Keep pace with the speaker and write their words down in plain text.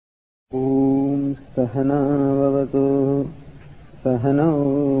सहना भवतु सहनौ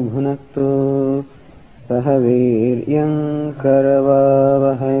भुनक्तु सह वीर्यं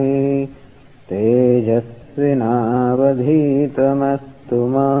करवावहै तेजस्विनावधीतमस्तु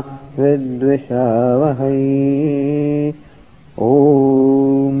मा विद्विषावहै।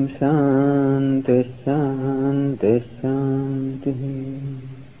 ओम शांति शांति शांति।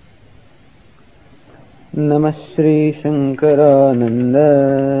 नमः श्री शंकरानंद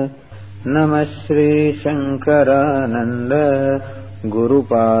नमः Shri Shankaranand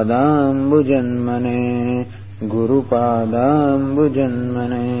गुरुपादाम्बुजन्मने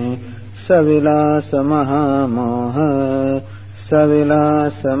गुरुपादाम्बुजन्मने सविलास महामोह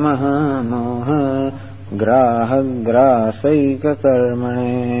सविलास महामोह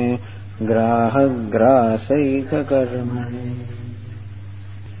ग्राहग्रासैककर्मणे ग्राहग्रासैककर्मणे।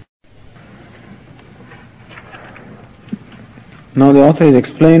 Now the author is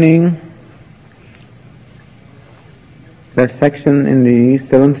explaining that section in the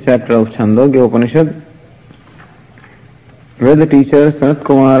 7th chapter of Chandogya Upanishad, where the teacher Sanat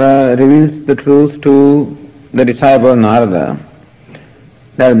Kumara reveals the truth to the disciple Narada,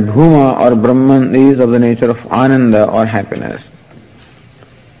 that Bhuma or Brahman is of the nature of Ananda or happiness.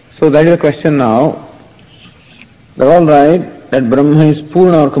 So that is the question now. They're all right that Brahma is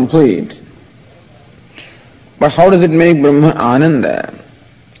Purna or complete. But how does it make Brahma Ananda?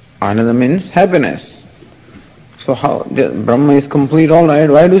 Ananda means happiness. So how Brahma is complete, all right.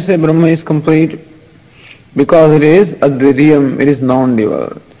 Why do you say Brahma is complete? Because it is Advitiyam, it is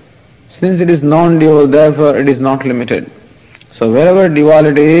non-dual. Since it is non-dual, therefore it is not limited. So wherever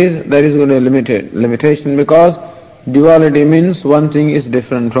duality is, there is going to be limitation, because duality means one thing is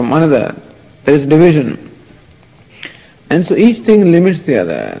different from another. There is division. And so each thing limits the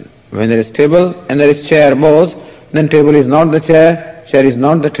other. When there is table and there is chair both, then table is not the chair, chair is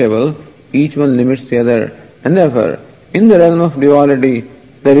not the table. Each one limits the other. And therefore, in the realm of duality,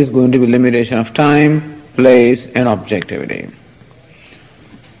 there is going to be limitation of time, place and objectivity.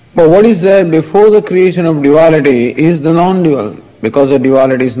 But what is there before the creation of duality is the non-dual. Because the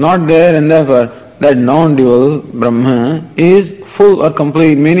duality is not there, and therefore that non-dual Brahma is full or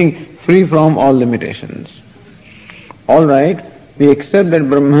complete, meaning free from all limitations. All right, we accept that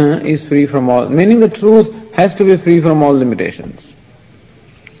Brahma is free from all, meaning the truth has to be free from all limitations.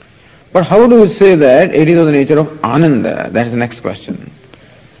 But how do we say that it is of the nature of Ananda? That is the next question.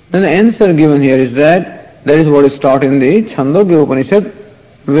 Then the answer given here is that is what is taught in the Chandogya Upanishad,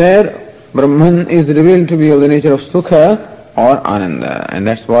 where Brahman is revealed to be of the nature of Sukha or Ananda. And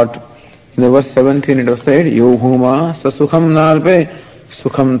that's what in the verse 17 it was said, Yo Bhuma sa Sukham Nalpe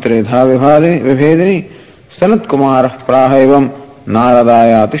Sukham Tredha Vibhedini Sanat Kumara Prahavam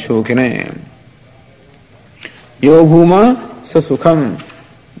Naradayati Shokine. Yo Bhuma sa Sukham.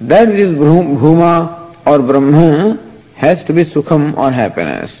 That which is Bhuma or Brahma has to be Sukham or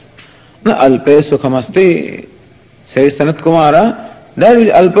happiness. Na Alpe Sukham Asti, says Sanat Kumara, that which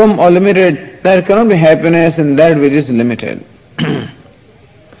is Alpam or limited, there cannot be happiness in that which is limited.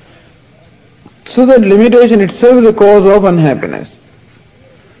 So that limitation itself is the cause of unhappiness.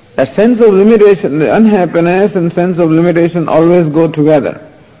 That sense of limitation, the unhappiness and sense of limitation always go together.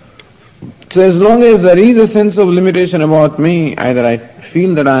 So as long as there is a sense of limitation about me, either I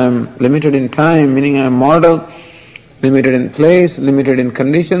feel that I am limited in time, meaning I am mortal, limited in place, limited in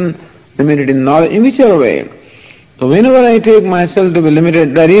condition, limited in knowledge, in whichever way. So whenever I take myself to be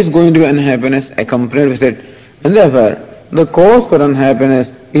limited, there is going to be unhappiness accompanied with it. And therefore, the cause for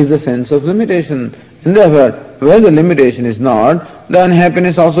unhappiness is the sense of limitation. And therefore, where the limitation is not, the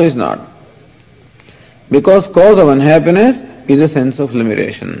unhappiness also is not. Because cause of unhappiness is a sense of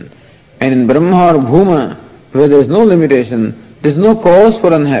limitation. And in Brahma or Bhuma, where there is no limitation, there is no cause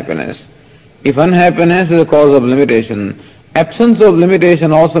for unhappiness. If unhappiness is a cause of limitation, absence of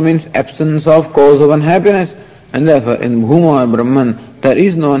limitation also means absence of cause of unhappiness. And therefore, in Bhuma or Brahman, there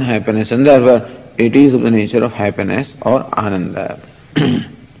is no unhappiness, and therefore, it is of the nature of happiness or Ananda.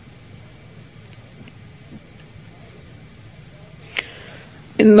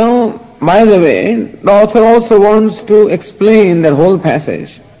 And now, by the way, the author also wants to explain that whole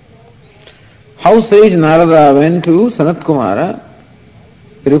passage. How sage Narada went to Sanat Kumara,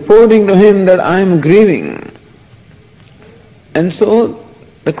 reporting to him that I am grieving. And so,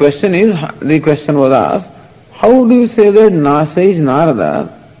 the question was asked, how do you say that sage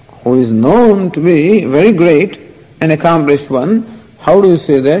Narada, who is known to be very great and accomplished one, how do you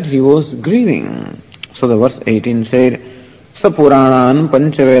say that he was grieving? So the verse 18 said, Sa Puranan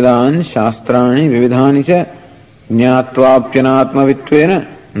Panchavedan Shastrani Vividhani Cha Jnatvaapyanatma Vitvena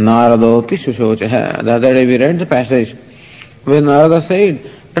Naradoti Shushochaha. The other day we read the passage where Narada said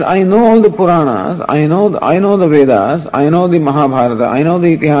that I know all the Puranas, I know the Vedas, I know the Mahabharata, I know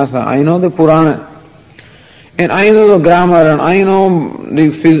the Itihasa, I know the Purana, and I know the grammar, and I know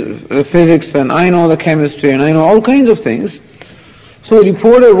the physics, and I know the chemistry, and I know all kinds of things. So he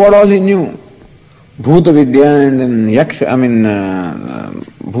reported what all he knew. Bhuta Vidya and then Yaksha,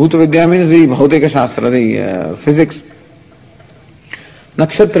 Bhuta Vidya means the Bhautika Shastra, the physics.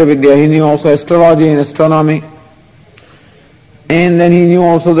 Nakshatra Vidya, he knew also astrology and astronomy. And then he knew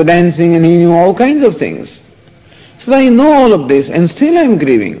also the dancing, and he knew all kinds of things. So I know all of this and still I am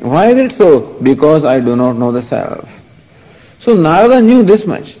grieving. Why is it so? Because I do not know the self. So Narada knew this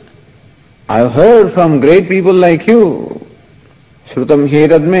much. I have heard from great people like you. Shrutam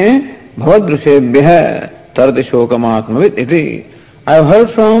hetad me bhavadrushebhyah tarti shokamatmavit iti. I have heard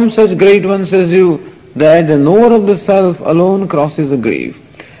from such great ones as you that the knower of the self alone crosses the grief.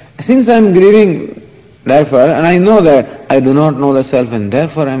 Since I am grieving, therefore, and I know that I do not know the self and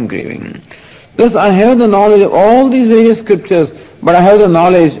therefore I am grieving. Thus I have the knowledge of all these various scriptures, but I have the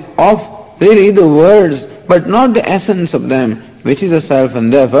knowledge of really the words, but not the essence of them, which is the self,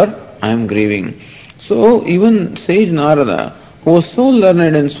 and therefore I am grieving. So even sage Narada, who was so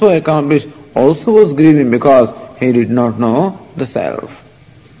learned and so accomplished, also was grieving because he did not know the self.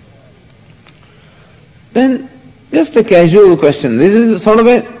 Then, just a casual question. This is sort of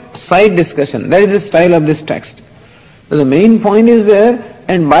a side discussion. That is the style of this text. So the main point is there,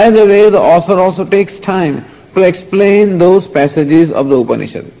 and by the way, the author also takes time to explain those passages of the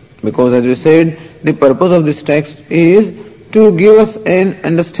Upanishad. Because as we said, the purpose of this text is to give us an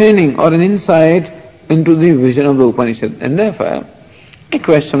understanding or an insight into the vision of the Upanishad. And therefore, a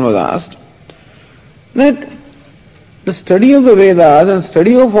question was asked that the study of the Vedas and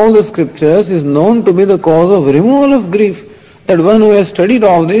study of all the scriptures is known to be the cause of removal of grief. That one who has studied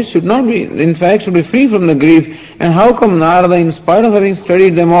all this should not be, in fact, should be free from the grief. And how come Narada, in spite of having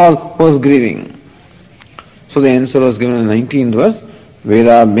studied them all, was grieving? So the answer was given in the 19th verse.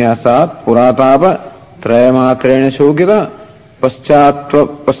 Vedabhyasat puratapa trayamatrena shokita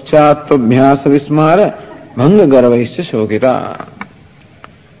paschatva vismara bhanga garvaischa shokita.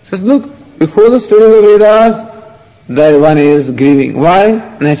 Says, look, before the study of the Vedas, that one is grieving.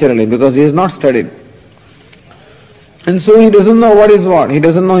 Why? Naturally, because he has not studied. And so he doesn't know what is what. He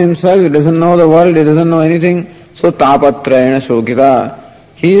doesn't know himself, he doesn't know the world, he doesn't know anything. So tapatrayana shokita.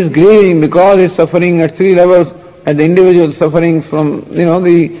 He is grieving because he is suffering at three levels. At the individual suffering from,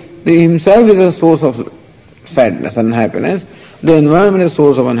 the himself is a source of sadness and unhappiness. The environment is a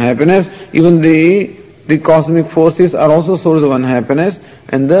source of unhappiness. Even the cosmic forces are also source of unhappiness.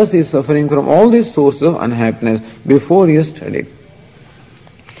 And thus he is suffering from all these sources of unhappiness before he has studied.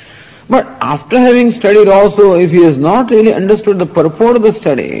 But after having studied also, if he has not really understood the purport of the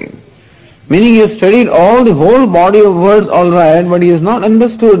study, meaning he has studied all the whole body of words all right, but he has not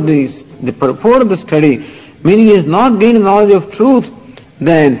understood the purport of the study, meaning he has not gained knowledge of truth,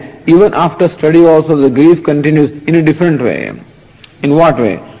 then even after study also the grief continues in a different way. In what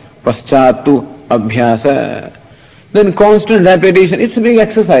way? Paschatu abhyasa. Then constant repetition. It's a big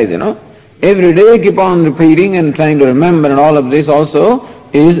exercise, Every day keep on repeating and trying to remember, and all of this also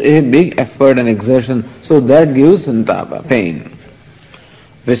is a big effort and exertion. So that gives santapa, pain.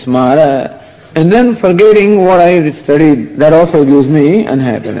 Vismara. And then forgetting what I studied, that also gives me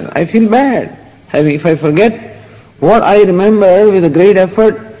unhappiness. I feel bad. If I forget what I remember with a great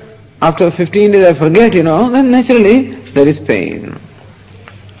effort, after 15 days I forget, then naturally there is pain.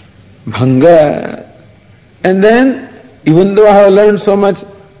 Bhanga. And then, even though I have learned so much,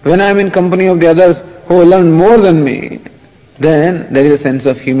 when I am in company of the others who have learned more than me, then there is a sense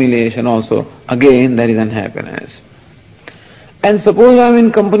of humiliation also. Again, there is unhappiness. And suppose I am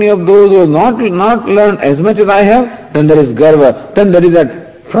in company of those who have not learned as much as I have, then there is garva, then there is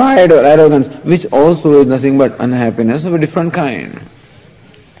that pride or arrogance, which also is nothing but unhappiness of a different kind.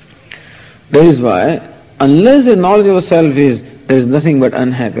 That is why, unless the knowledge of self is, there is nothing but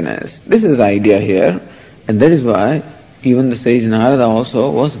unhappiness. This is the idea here, and that is why even the sage Narada also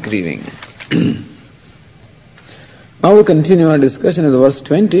was grieving. Now we continue our discussion with verse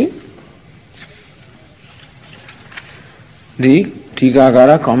 20. The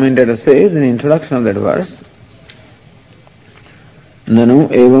Tikakara commentator says in the introduction of that verse, Nanu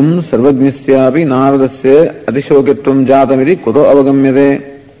evam sarvajñasyapi naradasya atishokitvam jatamiti kuto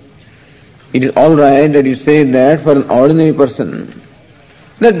avagamyate. It is all right that you say that for an ordinary person,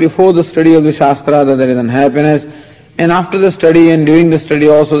 that before the study of the Shastra that there is unhappiness, and after the study and during the study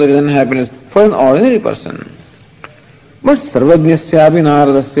also there is unhappiness for an ordinary person. But sarvajñasyapi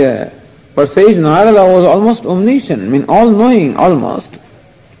naradasya, but sage Narada was almost omniscient, all-knowing, almost.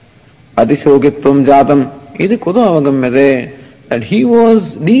 Atishokitvam jatam iti kuto avagamyate. that he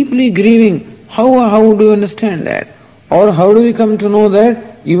was deeply grieving. How do you understand that? Or how do we come to know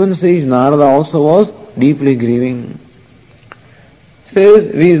that even says Narada also was deeply grieving?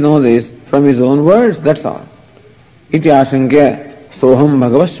 Says, we know this from his own words, that's all. Iti ashankya soham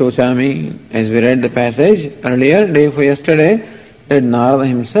bhagavad shochami. As we read the passage earlier, day before yesterday, that Narada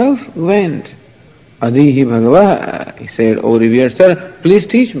himself went. Adihi bhagava, he said, O revered sir, please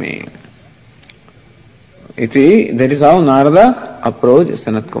teach me. Iti, that is how Narada approached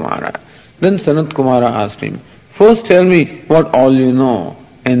Sanat Kumara. Then Sanat Kumara asked him, first tell me what all you know,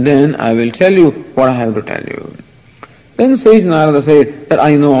 and then I will tell you what I have to tell you. Then Sage Narada said that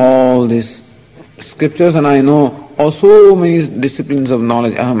I know all these scriptures and I know so many disciplines of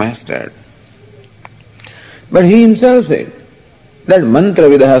knowledge I have mastered. But he himself said that mantra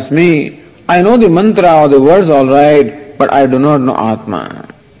vidhasmi, I know the mantra or the words all right, but I do not know Atma.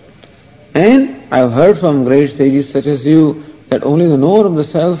 And I have heard from great sages such as you that only the knower of the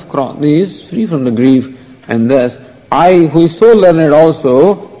self is free from the grief, and thus I, who is so learned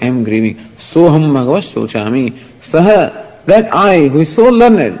also, am grieving. Soham bhagavad shochami. Saha, that I, who is so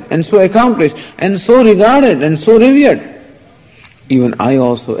learned and so accomplished and so regarded and so revered, even I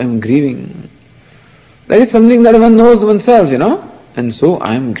also am grieving. That is something that one knows oneself, and so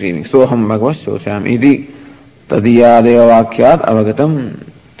I am grieving. Soham bhagavad shochami iti tadiyadeva vakyat avagatam.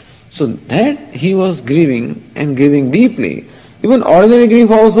 So that he was grieving and grieving deeply. Even ordinary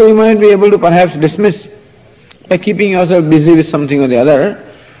grief also you might be able to perhaps dismiss by keeping yourself busy with something or the other.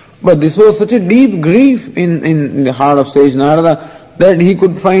 But this was such a deep grief in the heart of Sage Narada that he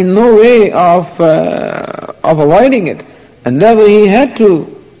could find no way of avoiding it. And therefore he had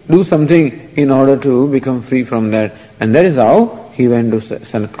to do something in order to become free from that. And that is how he went to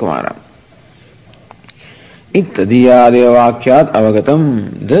Sanat Kumara. Ittadiyadeva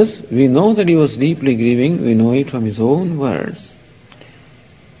avagatam. Thus we know that he was deeply grieving, we know it from his own words.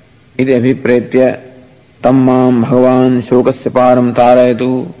 Iti abhipretya tammam bhagavan shokasya param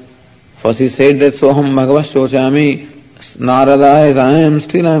tarayatu. First he said that soham bhagavad shochami, Narada, as I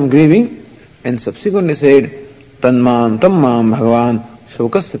am grieving, and subsequently said tammam bhagavan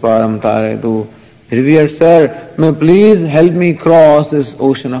shokasya param tarayatu. Revered sir, may please help me cross this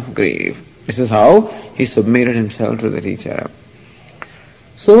ocean of grief. This is how he submitted himself to the teacher.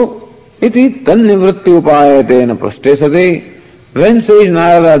 So, iti tannivritti upayatena prashtesate. When Sage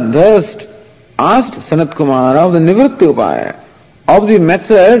Narada thus asked Sanat Kumara of the nivritti upaya, of the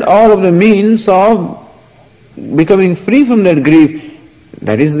method or of the means of becoming free from that grief,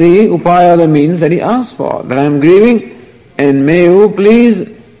 that is the upaya, the means that he asked for, that I am grieving and may you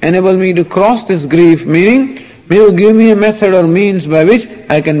please enable me to cross this grief, meaning may you give me a method or means by which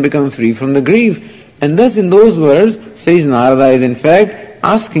I can become free from the grief. And thus in those words, Sage Narada is in fact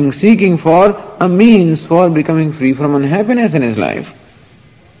seeking for a means for becoming free from unhappiness in his life.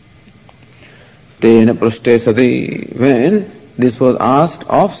 Tena praste sati, when this was asked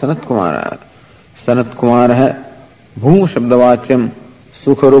of Sanat Kumara. Sanat Kumara bhuma shabdavachyam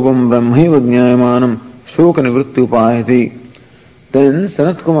sukharupam brahmaiva jnayamanam shoka nivritti upayati. Then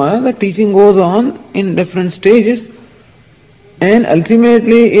Sanat Kumara, the teaching goes on in different stages and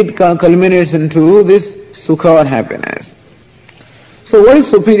ultimately it culminates into this sukha or happiness. So what is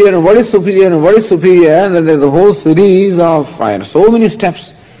superior and what is superior and what is superior? And then there's a whole series of so many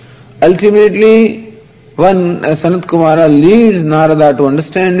steps. Ultimately, Sanat Kumara leads Narada to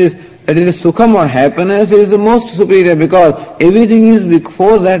understand is that it is sukham or happiness is the most superior because everything is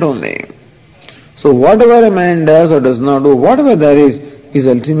before that only. So whatever a man does or does not do, whatever there is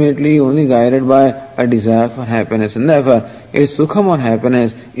ultimately only guided by a desire for happiness. And therefore, a sukham or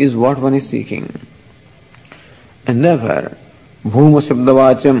happiness is what one is seeking. And therefore, bhuma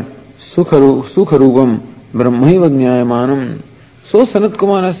shabdavacham sukharupam brahmaiva jnayamanam. So Sanat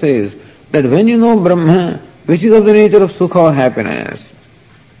Kumara says that when you know Brahma, which is of the nature of sukha or happiness,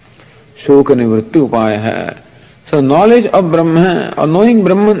 shoka nivritti upaya. So knowledge of Brahma or knowing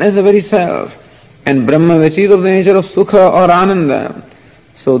Brahman as the very self, and Brahma which is of the nature of sukha or ananda.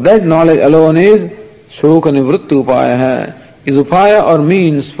 So that knowledge alone is shoka nivritti upaya, is upaya or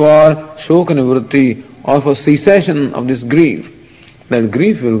means for shoka nivritti or for cessation of this grief. That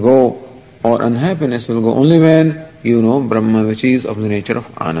grief will go or unhappiness will go only when you know Brahma which is of the nature of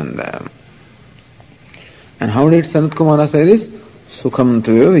ananda. And how did Sanat Kumara say this? Sukham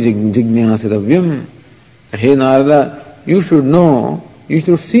tuyo jignasitavyam. Hey Narada, you should know, you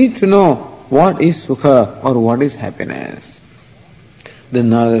should seek to know what is sukha or what is happiness. Then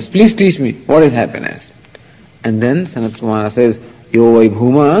Narada says, please teach me what is happiness. And then Sanat Kumara says, yo vai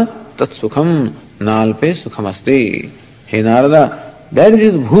bhuma tat sukham nalpe sukhamasti. Hey Narada, that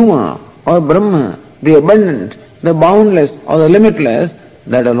is bhuma or Brahma, the abundant, the boundless or the limitless,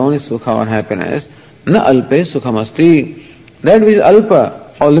 that alone is sukha or happiness. Na alpe sukhamasti. That which is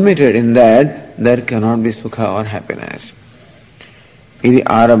alpa or limited in that, there cannot be sukha or happiness. Idi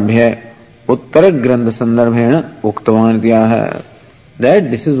arabhya uttara grantha sandarbhena uktavan idyaha.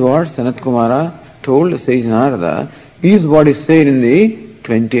 That this is what Sanat Kumara told sage Narada, is what is said in the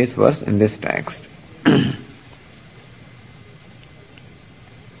 20th verse in this text.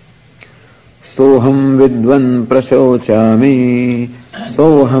 Soham vidvan prashocami,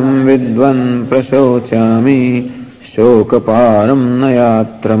 soham vidvan prashocami, shokaparam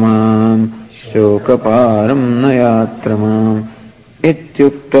nayatramam, shokaparam nayatramam,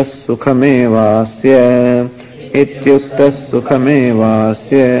 ityuktas sukhamevasya, ityuktas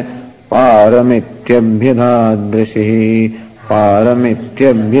sukhamevasya, paramityabhyadadrishihi,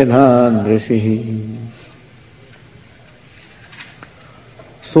 paramityabhyadadrishihi.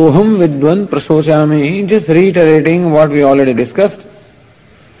 Soham vidvan prasochami, just reiterating what we already discussed.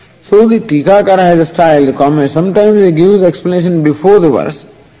 So the Tikakara has a style, the comment, sometimes he gives explanation before the verse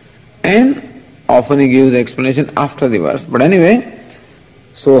and often he gives explanation after the verse. But anyway,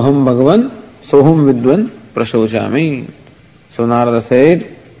 Soham Bhagavan, Soham vidvan prasochami. So Narada said,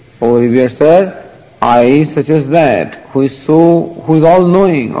 O revered sir, I such as that, who is all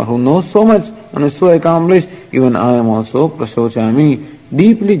knowing or who knows so much and is so accomplished, even I am also prasochami,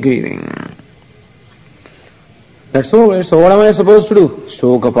 deeply grieving. That's all. So what am I supposed to do?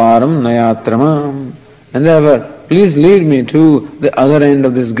 Shokaparam nayatramam. And therefore, please lead me to the other end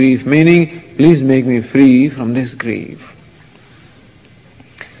of this grief, meaning, please make me free from this grief.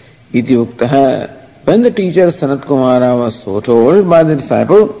 Iti uktaha. When the teacher Sanat Kumara was so told by the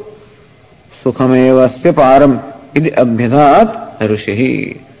disciple, Sukhamevasya param iti abhyadat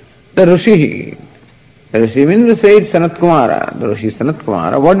rushihi. The Rishi means the sage Sanat Kumara, the Rishi Sanat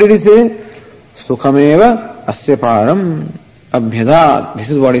Kumara. What did he say? Sukhameva asya param abhyadat. This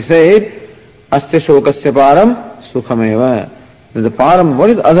is what he said. Asya shokasya param sukhameva. The param, what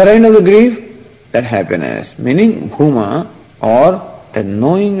is the other end of the grief? That happiness. Meaning bhuma, or that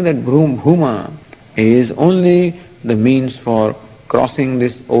knowing that bhuma is only the means for crossing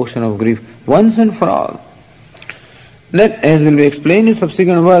this ocean of grief once and for all. That, as will be explained in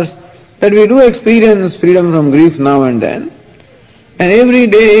subsequent verse, that we do experience freedom from grief now and then. And every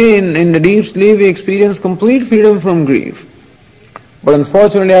day in the deep sleep we experience complete freedom from grief. But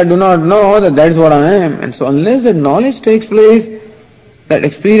unfortunately I do not know that is what I am. And so unless that knowledge takes place, that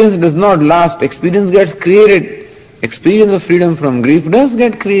experience does not last. Experience gets created. Experience of freedom from grief does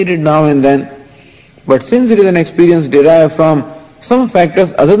get created now and then. But since it is an experience derived from some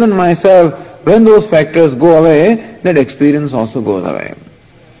factors other than myself, when those factors go away, that experience also goes away.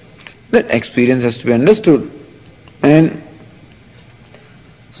 That experience has to be understood. And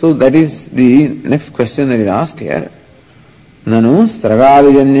so that is the next question that is asked here. Nanu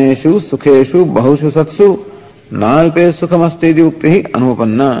sragadijanyeshu sukheshu bahushu satsu nalpe sukhamastedi uktihi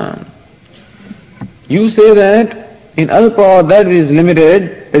anupanna. You say that in alpa or that which is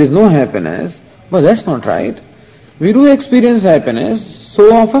limited, there is no happiness. But that's not right. We do experience happiness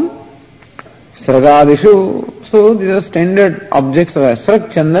so often. Sragadishu, so these are standard objects of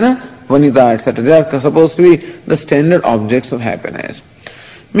Srag, Chandana, Vanita, etc. They are supposed to be the standard objects of happiness.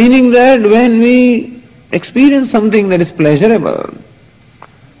 Meaning that when we experience something that is pleasurable,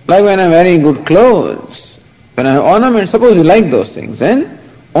 like when I'm wearing good clothes, when I have ornaments, suppose you like those things, then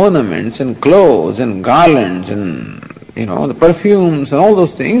ornaments and clothes and garlands and the perfumes and all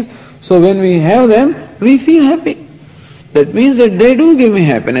those things. So when we have them, we feel happy. That means that they do give me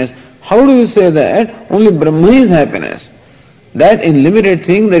happiness. How do you say that? Only Brahma is happiness. That in limited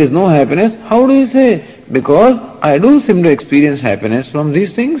thing there is no happiness. How do you say? Because I do seem to experience happiness from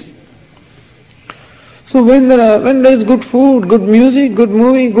these things. So when there is good food, good music, good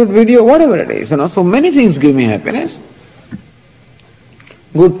movie, good video, whatever it is, so many things give me happiness.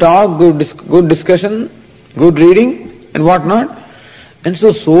 Good talk, good discussion, good reading and whatnot. And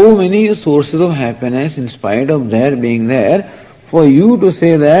so many sources of happiness in spite of their being there, for you to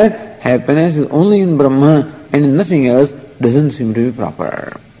say that happiness is only in Brahma and in nothing else doesn't seem to be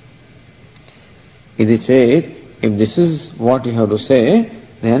proper. If this is what you have to say,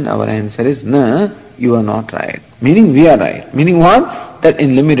 then our answer is, no, you are not right. Meaning we are right. Meaning what? That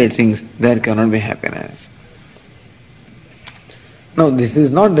in limited things there cannot be happiness. Now this is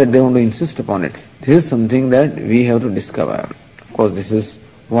not that they want to insist upon it. This is something that we have to discover. Of course, this is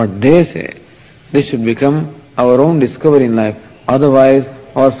what they say. This should become our own discovery in life. Otherwise,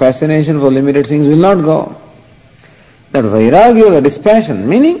 our fascination for limited things will not go. That vairagya, the dispassion,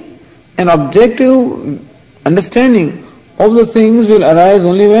 meaning an objective understanding of the things will arise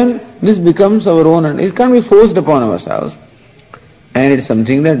only when this becomes our own and it can't be forced upon ourselves. And it's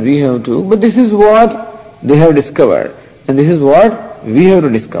something that we have to, but this is what they have discovered. And this is what we have to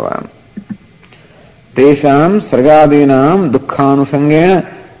discover. Tesham sargadinam dukkhanusangena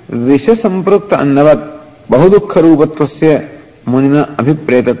vishasamprukta annavat bahudukha rupatvasya munina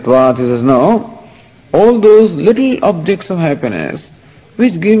abhipretatvat. He says, no, all those little objects of happiness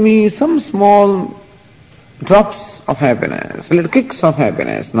which give me some small drops of happiness, little kicks of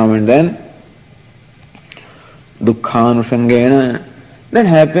happiness now and then, dukkhanusangena, that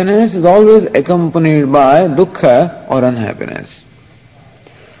happiness is always accompanied by dukkha or unhappiness.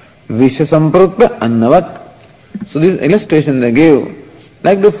 Vishasamprukta annavat. So this illustration they give,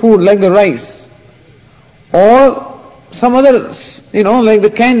 like the food, like the rice, or some other, like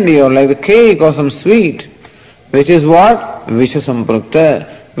the candy or like the cake or some sweet, which is what? Vishasamprukta,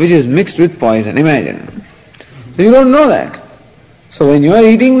 which is mixed with poison. Imagine. So you don't know that. So when you are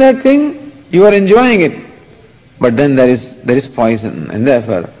eating that thing, you are enjoying it. But then there is poison, and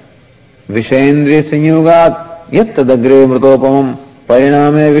therefore, Vishayendriya Sanyugat Yattadagre Mritopamam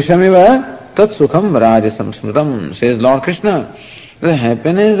Pariname Vishamiva Tat Sukham Rajasam Smritam, says Lord Krishna. The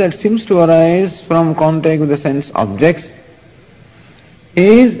happiness that seems to arise from contact with the sense objects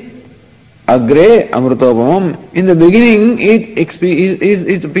is Agre Amritopamam. In the beginning,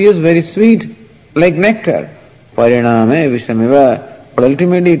 it appears very sweet, like nectar. Pariname Vishamiva. But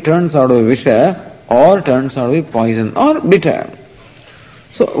ultimately it turns out to be Visha, or turns out to be poison or bitter.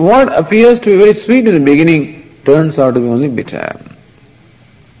 So what appears to be very sweet in the beginning turns out to be only bitter.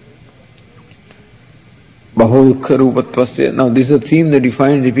 Bahudukha rupatvasya. Now this is a theme that you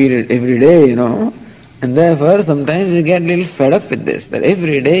find repeated every day, and therefore sometimes you get a little fed up with this, that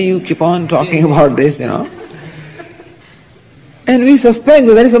every day you keep on talking about this, And we suspect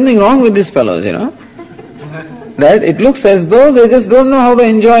that there is something wrong with these fellows, That it looks as though they just don't know how to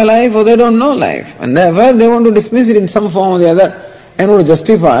enjoy life or they don't know life. And therefore they want to dismiss it in some form or the other and want to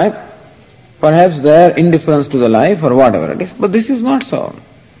justify perhaps their indifference to the life or whatever it is. But this is not so.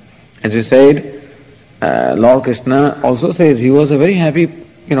 As we said, Lord Krishna also says he was a very happy,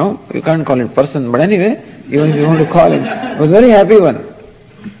 you can't call it person, but anyway, even if you want to call him, he was a very happy one.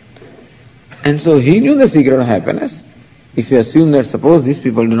 And so he knew the secret of happiness. If you assume that suppose these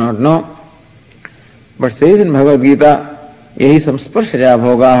people do not know, but says in Bhagavad Gita, Yehi samsparshaja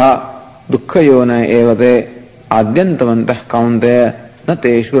bhogaha dukkha yona evate adyantavantah kaunteya na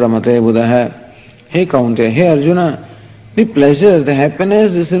teshu ramate buddha. Hey Kaunteya, hey Arjuna, the pleasures, the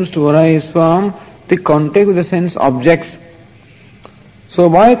happiness that seems to arise from the contact with the sense objects. So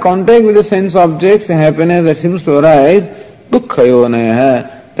by contact with the sense objects, the happiness that seems to arise, dukkha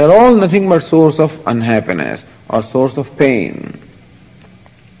yona, they are all nothing but source of unhappiness or source of pain.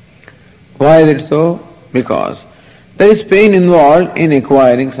 Why is it so? Because there is pain involved in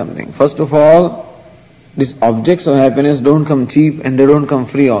acquiring something. First of all, these objects of happiness don't come cheap and they don't come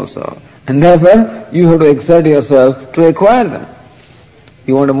free also. And therefore, you have to exert yourself to acquire them.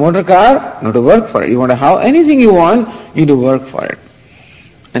 You want a motor car, you have to work for it. You want a house, anything you want, you have to work for it.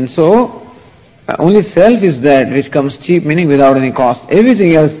 And so, only self is that which comes cheap, meaning without any cost.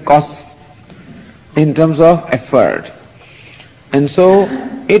 Everything else costs in terms of effort. And so,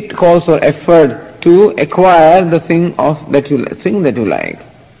 it calls for effort to acquire the thing that you like.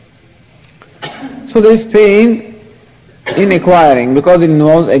 So there is pain in acquiring because it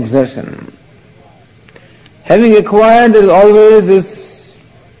involves exertion. Having acquired, there is always this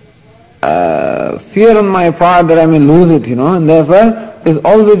fear on my part that I may lose it, and therefore there is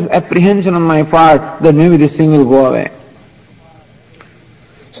always apprehension on my part that maybe this thing will go away.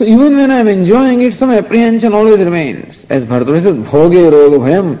 So even when I am enjoying it, some apprehension always remains. As Bharata says, bhoge roga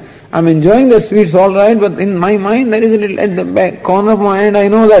bhayam. I am enjoying the sweets all right, but in my mind there is a little, at the back corner of my mind, I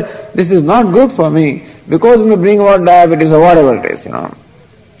know that this is not good for me because it may bring about diabetes or whatever it is,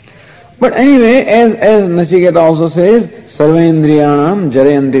 But anyway, as Nachiketa also says, sarvendriyanam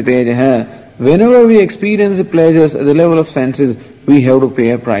jarayanti tejaha. Whenever we experience the pleasures at the level of senses, we have to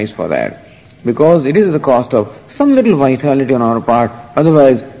pay a price for that. Because it is at the cost of some little vitality on our part,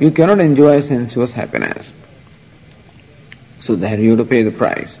 otherwise you cannot enjoy sensuous happiness. So there you have to pay the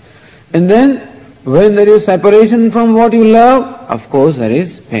price. And then, when there is separation from what you love, of course there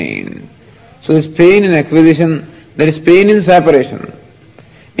is pain. So there is pain in acquisition, there is pain in separation.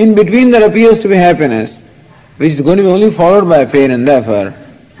 In between there appears to be happiness, which is going to be only followed by pain, and therefore,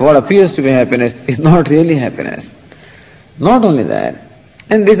 what appears to be happiness is not really happiness. Not only that,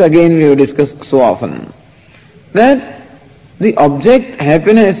 and this again we have discussed so often, that the object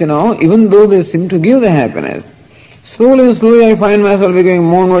happiness, even though they seem to give the happiness, slowly I find myself becoming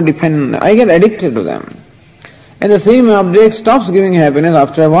more and more dependent. I get addicted to them. and the same object stops giving happiness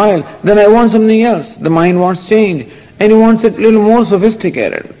after a while, then I want something else. The mind wants change, and he wants it a little more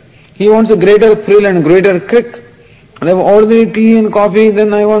sophisticated. He wants a greater thrill and greater kick. I have ordinary tea and coffee,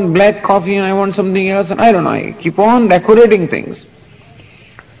 then I want black coffee and I want something else, and I don't know, I keep on decorating things.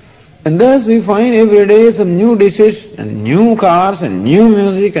 And thus we find every day some new dishes and new cars and new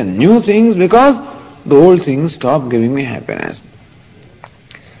music and new things because the old things stop giving me happiness.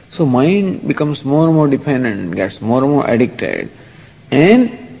 So mind becomes more and more dependent, gets more and more addicted,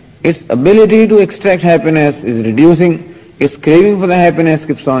 and its ability to extract happiness is reducing, its craving for the happiness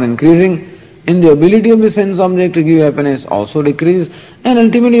keeps on increasing, and the ability of the sense object to give happiness also decreases, and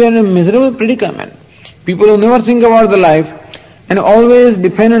ultimately you are in a miserable predicament. People who never think about the life and always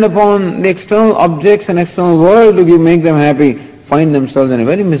dependent upon the external objects and external world to make them happy find themselves in a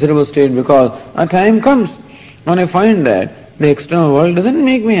very miserable state, because a time comes when I find that the external world doesn't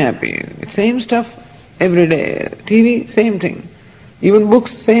make me happy. It's same stuff every day. TV, same thing. Even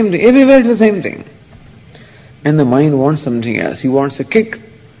books, same thing. Everywhere it's the same thing. And the mind wants something else. He wants a kick,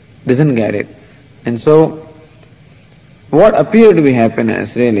 doesn't get it. And so, what appeared to be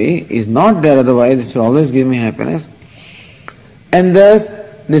happiness really is not there, otherwise it should always give me happiness. And thus,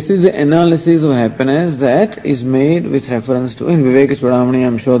 this is the analysis of happiness that is made with reference to, in Viveka Chudamani,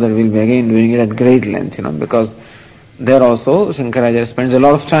 I'm sure that we'll be again doing it at great length, because there also Shankaracharya spends a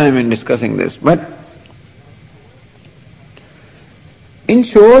lot of time in discussing this. But in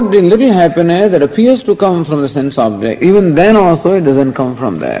short, the little happiness that appears to come from the sense object, even then also it doesn't come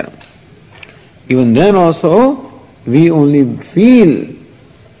from there. Even then also we only feel,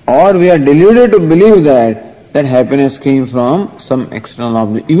 or we are deluded to believe that happiness came from some external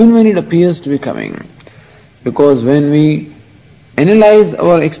object, even when it appears to be coming. Because when we analyze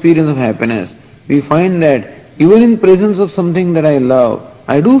our experience of happiness, we find that even in presence of something that I love,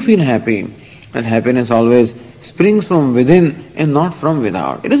 I do feel happy. And happiness always springs from within and not from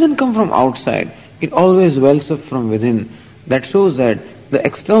without. It doesn't come from outside. It always wells up from within. That shows that the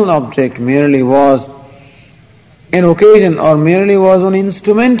external object merely was an occasion or merely was an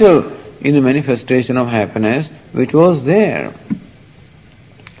instrumental in the manifestation of happiness which was there.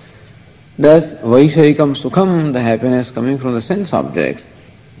 Thus, Vaishayikam Sukham, the happiness coming from the sense objects,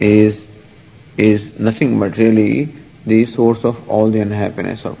 is nothing but really the source of all the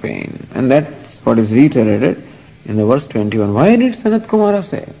unhappiness or pain. And that's what is reiterated in the verse 21. Why did Sanat Kumara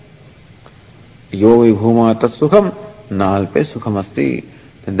say, Yo vibhuma tat sukham nalpe sukham asti?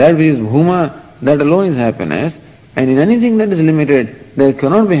 That which is bhuma, that alone is happiness, and in anything that is limited, there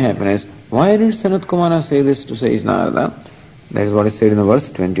cannot be happiness. Why did Sanat Kumara say this to Sage Narada? That is what is said in the verse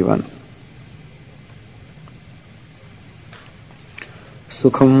 21.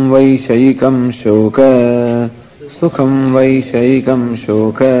 Sukham vaishayikam shoka, sukham vaishayikam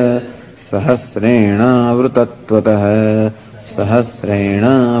shoka, sahasrena vrutatvataha,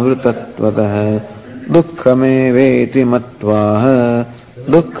 sahasrena vrutatvataha, dukkhame veti matvaha,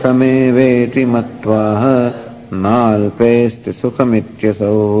 dukkhame veti matvaha, nalpesti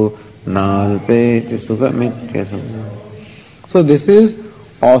sukhamityasau, nalpesti sukhamityasau. So this is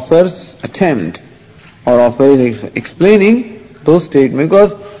author's attempt, or author is explaining those statements,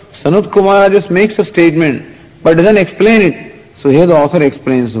 because Sanat Kumara just makes a statement but doesn't explain it. So here the author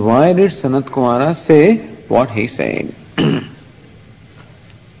explains why did Sanat Kumara say what he said.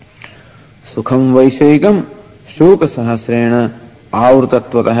 Sukham Vaishayikam Shuka Sahasrena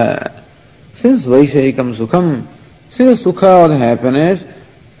Avrtatvatah. Since Vaishayikam Sukham, since Sukha or the happiness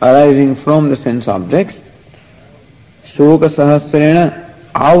arising from the sense objects, Shuka Sahasrena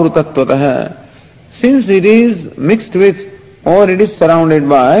Avrtatvatah, since it is mixed with or it is surrounded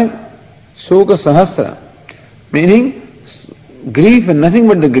by Shoka Sahasra, meaning grief and nothing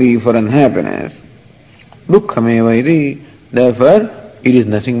but the grief or unhappiness. Dukkhame vairi, therefore it is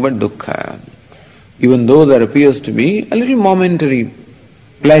nothing but dukkha. Even though there appears to be a little momentary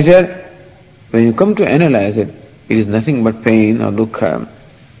pleasure, when you come to analyze it, it is nothing but pain or dukkha.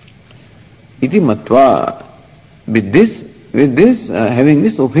 Iti matva, with this, having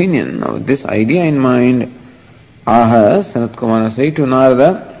this opinion or this idea in mind, Aha, Sanat Kumara said to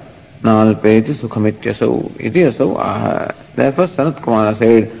Narada, Nalpeti sukhamityasau, iti asau aha. Therefore Sanat Kumara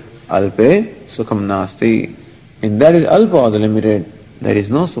said, Alpe sukham nasti. And that is alpa or the limited, there is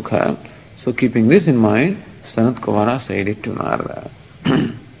no sukha. So keeping this in mind, Sanat Kumara said it to Narada.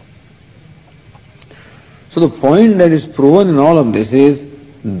 So the point that is proven in all of this is,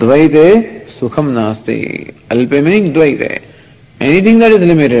 Dvaite sukham nasti. Alpe meaning Dvaite. Anything that is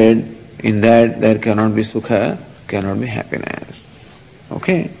limited, in that there cannot be sukha, cannot be happiness.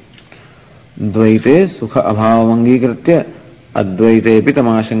 Okay? Dvaite sukha abhavam angikritya advaite pitam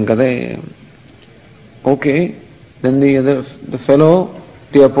ashankate. Okay, then the fellow,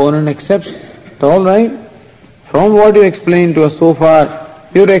 the opponent accepts. All right. From what you explained to us so far,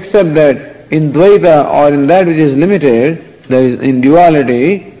 you would accept that in Dvaita or in that which is limited, there is in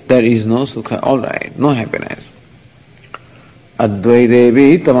duality, there is no sukha. All right, no happiness.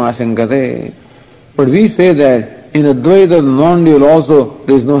 Advaitevi tamasankate. But we say that in Advaita, the non-dual also,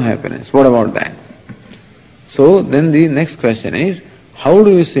 there is no happiness. What about that? So then the next question is, how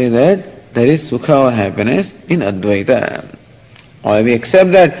do you say that there is sukha or happiness in Advaita? Or we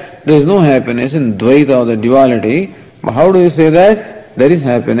accept that there is no happiness in Dvaita or the duality, but how do you say that there is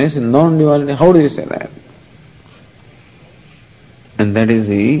happiness in non-duality? How do you say that? And that is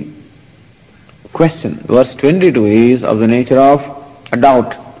the question. Verse 22 is of the nature of a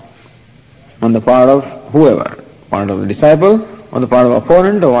doubt on the part of whoever, part of the disciple, on the part of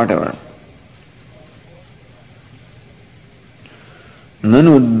opponent or whatever.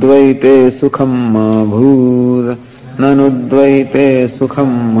 Nanu dvaite sukham ma bhūd, nanu dvaite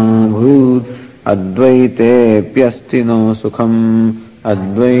sukham ma bhūd, advaite pyastino sukham,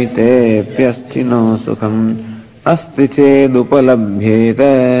 advaite pyastino sukham, asti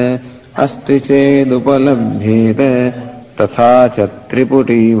chedupalabhyeta, asti chedupalabhyeta, tatha cha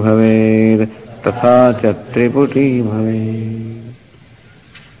triputi bhaved, tatha cha triputi bhaved.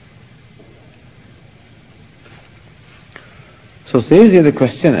 So says here the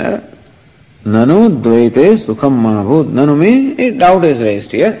questioner, Nanu dvaite sukham mahabhut. Nanu means a doubt is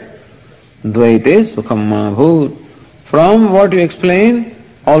raised here. Dvaite sukham mahabhut. From what you explain,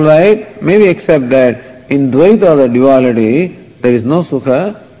 alright, maybe accept that in Dvaita or the duality, there is no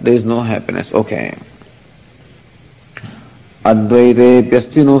sukha, there is no happiness. Okay. Advaite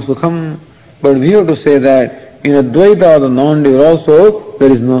pyastino sukham. But we have to say that in Advaita or the non-dual also,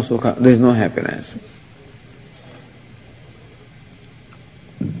 there is no sukha, there is no happiness.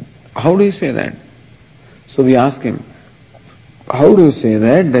 How do you say that? So we ask him, how do you say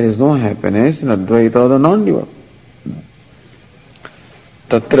that there is no happiness in Advaita or the non-dual?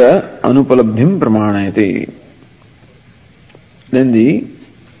 Tatra anupalabdhim pramanayati. Then the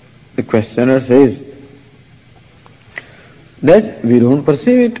questioner says that we don't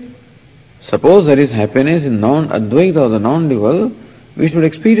perceive it. Suppose there is happiness in non-Advaita or the non-dual, we should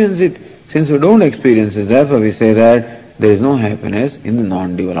experience it. Since we don't experience it, therefore we say that there is no happiness in the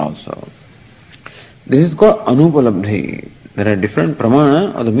non-dual also. This is called anupalabdhi. There are different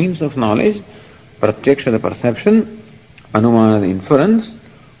pramana or the means of knowledge. Pratyaksha, the perception, anumana, the inference,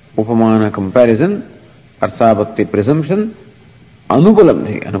 upamana, comparison, arthabhakti, presumption,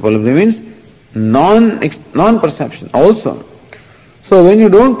 anupalabdhi. Anupalabdhi means non-perception also. So when you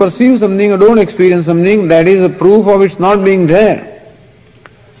don't perceive something or don't experience something, that is a proof of its not being there.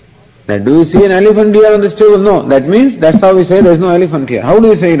 That do you see an elephant here on this table? No. That means, that's how we say there is no elephant here. How do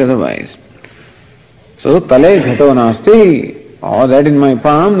we say it otherwise? So, tale ghato nasti, or that in my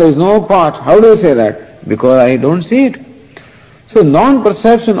palm there is no part. How do you say that? Because I don't see it. So,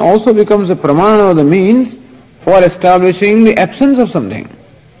 non-perception also becomes a pramana or the means for establishing the absence of something.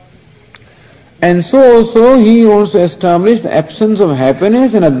 And so also he wants to establish the absence of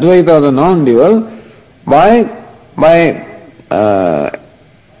happiness in Advaita or the non-dual by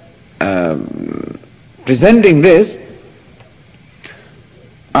presenting this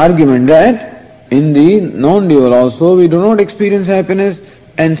argument that in the non-dual also we do not experience happiness,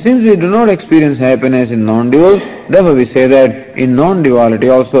 and since we do not experience happiness in non-dual, therefore we say that in non-duality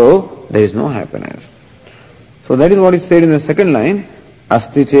also there is no happiness. So that is what is said in the second line,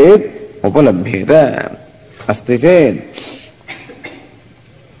 asti ched upalabhyeta. Asti ched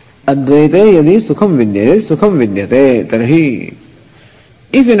advaite yadi sukham vidyate tarhi.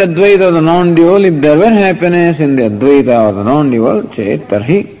 If in Advaita or the non-dual, if there were happiness in the Advaita or the non-dual, chet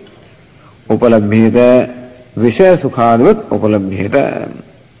tarhi upalabhyeta vishaya sukhadvat upalabhyeta.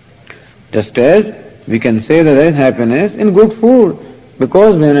 Just as we can say that there is happiness in good food,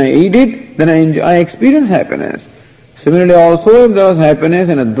 because when I eat it, then I experience happiness. Similarly also, if there was happiness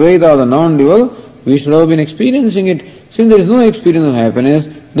in Advaita or the non-dual, we should have been experiencing it. Since there is no experience of happiness,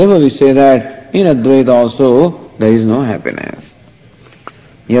 therefore we say that in Advaita also there is no happiness.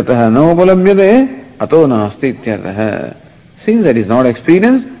 Yataha nopalabhyate ato nasti ityartha. Since that is not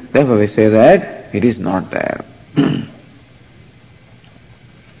experienced, therefore we say that it is not there.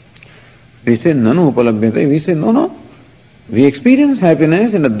 We say nanu upalabhyate, we say no. We experience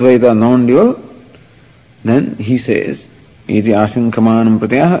happiness in Advaita non-dual. Then he says, iti ashankamanam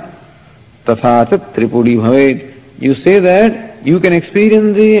pratyaha tatha cha tripudi bhaved. You say that you can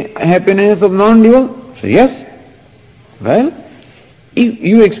experience the happiness of non-dual? So yes. Well, if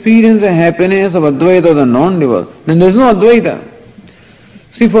you experience the happiness of Advaita or the non-dual, then there is no Advaita.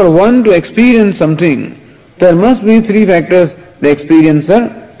 See, for one to experience something, There must be three factors: the experiencer,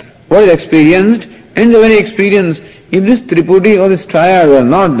 what is experienced, and the very experience. If this Tripudi or this triad were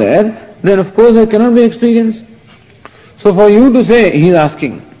not there, then of course there cannot be experience. So for you to say, he is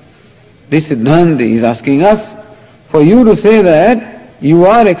asking, this Siddhanti is asking us, for you to say that you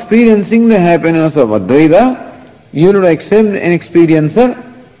are experiencing the happiness of Advaita, you have to accept an experiencer,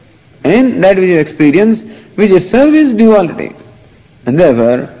 and that which is experienced, which itself is duality. And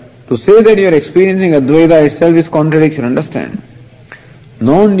therefore, to say that you are experiencing Advaita itself is contradiction, understand?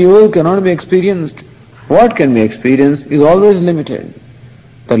 Non-dual cannot be experienced. What can be experienced is always limited.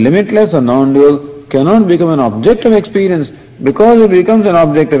 The limitless or non-dual cannot become an object of experience. Because it becomes an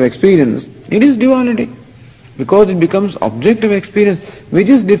object of experience, it is duality. Because it becomes object of experience, which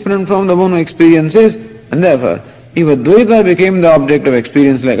is different from the one who experiences, and therefore, if Advaita became the object of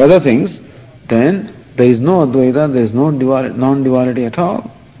experience like other things, then there is no Advaita, there is no non-duality at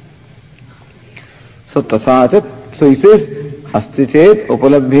all. So tasachat, so he says, asti chet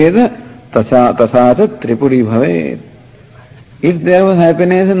upalabhyeda tasachat tripudi bhavet. If there was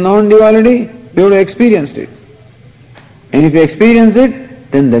happiness in non-duality, we would have experienced it. And if you experience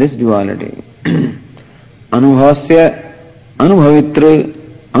it, then there is duality. Anubhavasya, anubhavitra,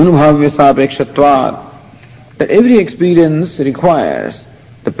 anubhavya sapekshvatvat. That every experience requires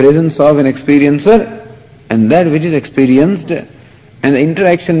the presence of an experiencer and that which is experienced, and the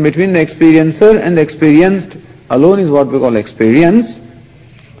interaction between the experiencer and the experienced alone is what we call experience.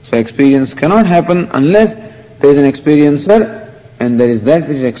 So experience cannot happen unless there is an experiencer and there is that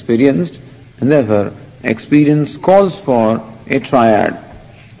which is experienced, and therefore experience calls for a triad.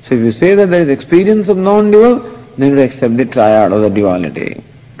 So if you say that there is experience of non-dual, then you accept the triad or the duality.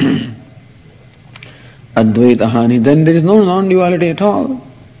 Advaita Hani, then there is no non-duality at all.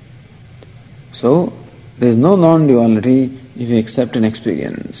 So there is no non-duality if you accept an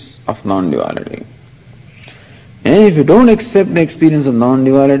experience of non-duality. And if you don't accept the experience of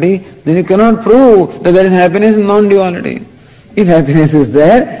non-duality, then you cannot prove that there is happiness in non-duality. If happiness is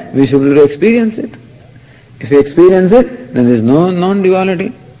there, we should be able to experience it. If you experience it, then there is no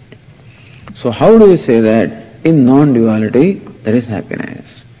non-duality. So how do we say that in non-duality there is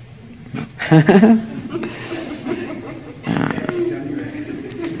happiness?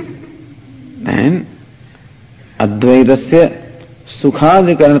 Then Advaitasya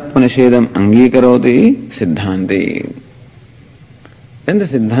Sukhadikaratma Nishedam Angikaroti Siddhanti. Then the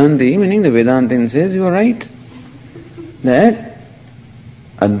Siddhanti, meaning the Vedantin, says you are right. That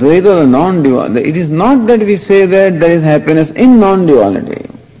Advaita, the non-dual, it is not that we say that there is happiness in non-duality.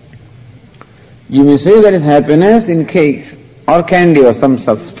 You may say there is happiness in cake or candy or some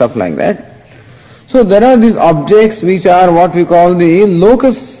stuff like that. So there are these objects which are what we call the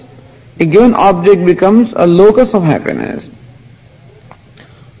locus. A given object becomes a locus of happiness.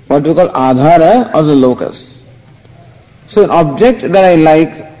 What we call adhara or the locus. So an object that I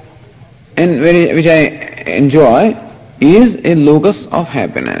like and which I enjoy is a locus of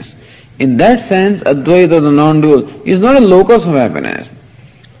happiness. In that sense, Advaita, the non-dual, is not a locus of happiness.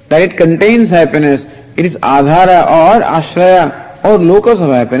 That it contains happiness, it is adhara or ashraya or locus of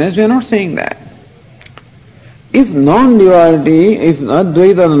happiness, we are not saying that. If non-duality, if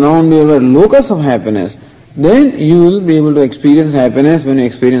Advaita, the non-dual, were locus of happiness, then you will be able to experience happiness when you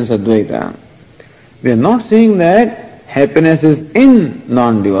experience Advaita. We are not saying that happiness is in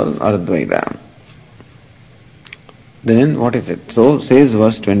non-dual or Advaita. Then what is it? So says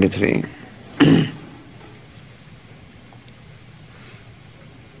verse 23.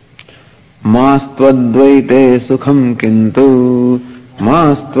 Mastvadvaite sukham kintu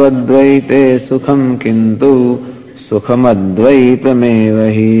Mastvadvaite sukham kintu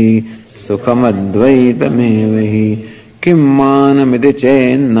Sukhamadvaitamevahi Sukhamadvaitamevahi Kimmanamiti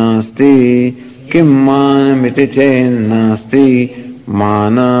chennasti Kimmanamiti chennasti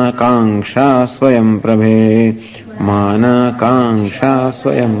Mana kangsha swayam prabhe Mana kangsha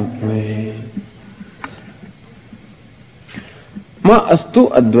swayam prabhe. Ma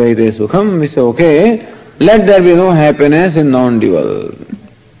astu advaite sukham. We say, okay, let there be no happiness in non-dual.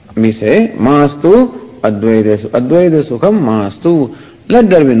 We say, ma astu advaite sukham ma astu. Let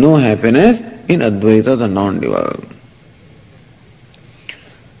there be no happiness in Advaita, the non-dual.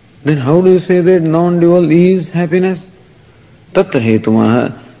 Then how do you say that non-dual is happiness? Tatra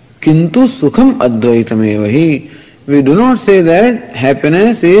hetumaha kintu sukham advaitamevahi. We do not say that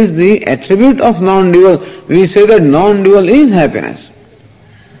happiness is the attribute of non-dual. We say that non-dual is happiness.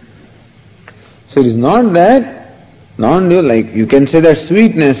 So it is not that non-dual, like you can say that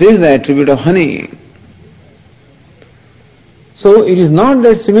sweetness is the attribute of honey. So it is not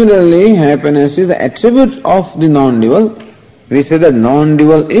that similarly happiness is the attribute of the non-dual. We say that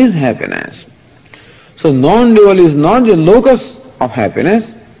non-dual is happiness. So non-dual is not the locus of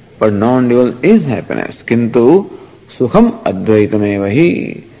happiness, but non-dual is happiness. Kintu sukham advaitameva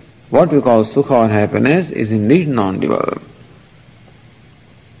hi. What we call sukha or happiness is indeed non-dual.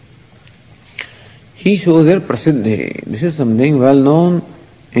 He shows their prasiddhi. This is something well known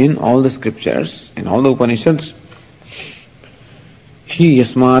in all the scriptures, in all the Upanishads. He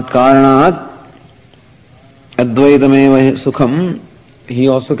yasmat karanat advaitameva sukham. He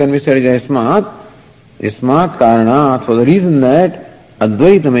also can be said as yasmat karanat, for the reason that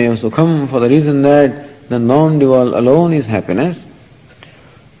advaitameva sukham, for the reason that the non-dual alone is happiness.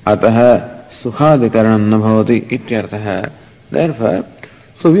 Ataha sukhadikaranam na bhavati ityartaha. Therefore,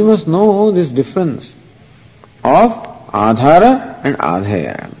 so we must know this difference of adhara and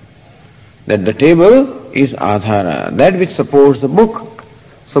adhaya. That the table is adhara, that which supports the book.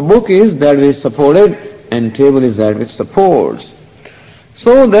 So book is that which is supported and table is that which supports.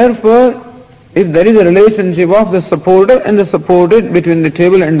 So therefore, if there is a relationship of the supporter and the supported between the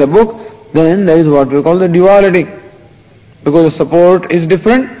table and the book, then that is what we call the duality. Because the support is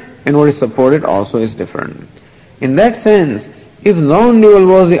different and what is supported also is different. In that sense, if non-dual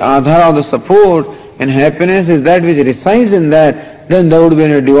was the adhara or the support and happiness is that which resides in that, then there would be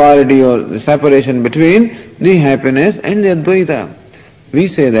a duality or the separation between the happiness and the Advaita. We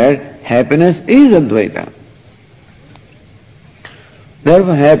say that happiness is Advaita.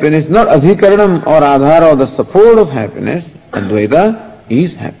 Therefore happiness, not adhikaranam or adhara or the support of happiness, Advaita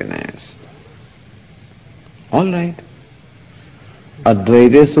is happiness. Alright.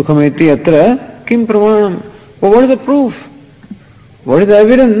 Advaite sukhameti atra kim pramanam. But what is the proof? What is the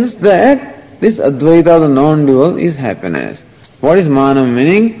evidence that this Advaita, the non-dual, is happiness? What is manam,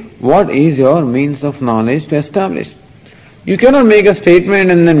 meaning what is your means of knowledge to establish? You cannot make a statement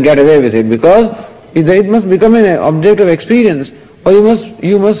and then get away with it, because it must become an object of experience, or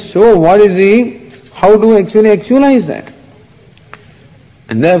you must show how to actually actualize that.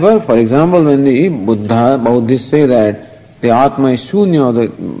 And therefore, for example, when the Buddhists say that the Atma is shunya,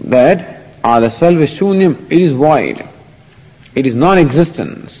 the self is shunyam, it is void. It is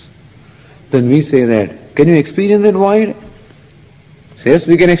non-existence. Then we say that, can you experience that void? Yes,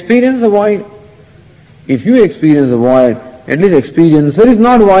 we can experience the void. If you experience the void, at least experiencer is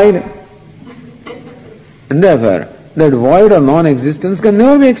not void. And therefore, that void of non-existence can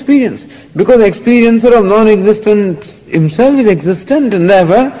never be experienced. Because the experiencer of non-existence himself is existent, and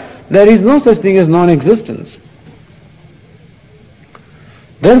therefore, there is no such thing as non-existence.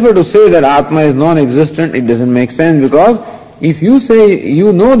 Therefore, to say that Atma is non-existent, it doesn't make sense, because if you say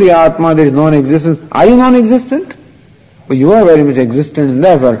you know the Atma, there is non-existence, are you non-existent? Well, you are very much existent, and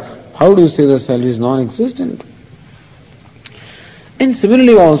therefore, how do you say the self is non-existent? And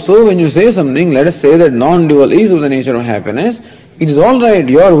similarly also, when you say something, let us say that non-dual is of the nature of happiness, it is all right,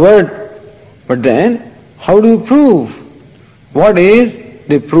 your word, but then, how do you prove? What is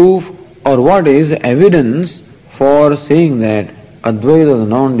the proof or what is the evidence for saying that Advaita, the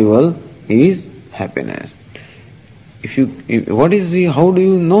non-dual, is happiness? How do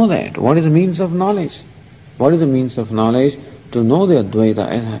you know that? What is the means of knowledge? What is the means of knowledge to know the Advaita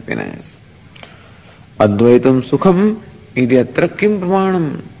as happiness? Advaitam sukham idyatra kim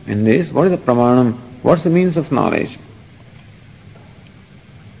pramanam. In this, what is the pramanam? What's the means of knowledge?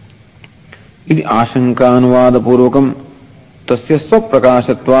 Idi ashanka anuvada purvakam tasya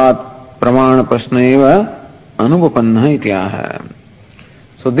swaprakashatvat pramana prashneva anupapanna ityaha.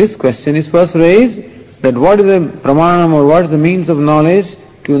 So this question is first raised, that what is the pramanam or what is the means of knowledge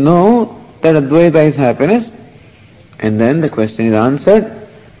to know that Advaita is happiness? And then the question is answered,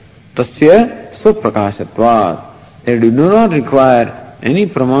 tasya swaprakashatvat. That you do not require any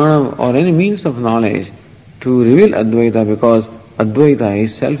pramanam or any means of knowledge to reveal Advaita, because Advaita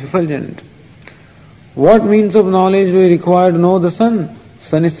is self-effulgent. What means of knowledge do we require to know the sun?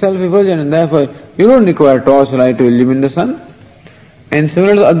 Sun is self-effulgent, and therefore you don't require torchlight to illumine the sun. And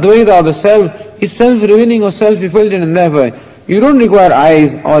similarly, Advaita or the self is self-revealing or self-effulgent, and therefore you don't require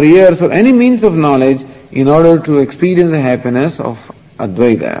eyes or ears or any means of knowledge in order to experience the happiness of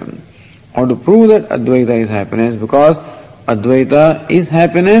Advaita, or to prove that Advaita is happiness, because Advaita is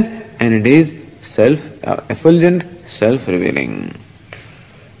happiness and it is self-effulgent, self-revealing.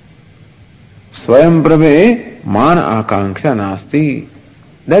 Swayam prabhe mana akanksha nasti.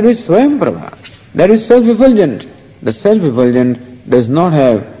 That is Swayam prabha. That is self-effulgent. The self-effulgent does not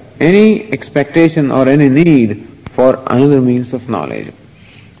have any expectation or any need for another means of knowledge.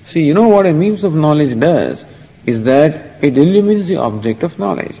 See, you know what a means of knowledge does is that it illumines the object of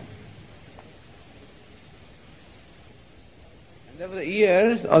knowledge. And therefore the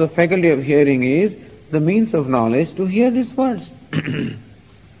ears or the faculty of hearing is the means of knowledge to hear these words.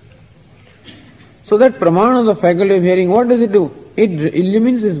 So that pramana, the faculty of hearing, what does it do? It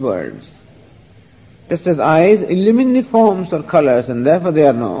illumines his words. Just as eyes illumine the forms or colors and therefore they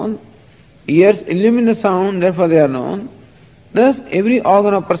are known, ears illumine the sound, therefore they are known. Thus, every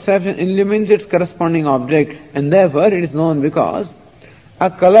organ of perception illumines its corresponding object and therefore it is known because a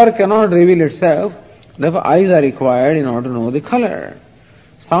color cannot reveal itself, therefore eyes are required in order to know the color.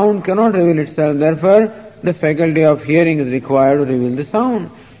 Sound cannot reveal itself, therefore the faculty of hearing is required to reveal the sound.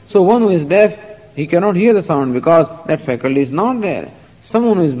 So one who is deaf, he cannot hear the sound because that faculty is not there.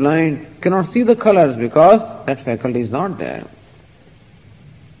 Someone who is blind cannot see the colors because that faculty is not there.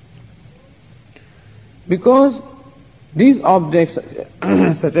 Because these objects such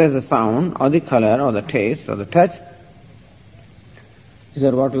as the sound or the color or the taste or the touch, these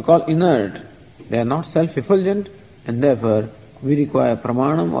are what we call inert. They are not self-effulgent and therefore we require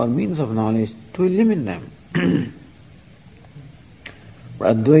pramanam or means of knowledge to illumine them.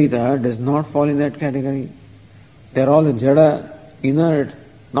 But Advaita does not fall in that category. They are all jada, inert,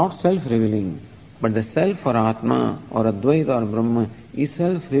 not self-revealing. But the self or Atma or Advaita or Brahma is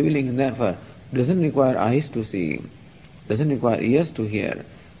self-revealing and therefore doesn't require eyes to see, doesn't require ears to hear,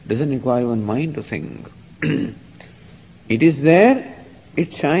 doesn't require even mind to think. It is there,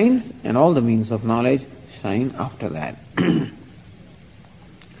 it shines, and all the means of knowledge shine after that.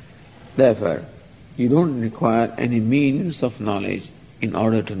 Therefore, you don't require any means of knowledge in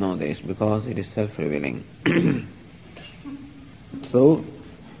order to know this because it is self-revealing. So,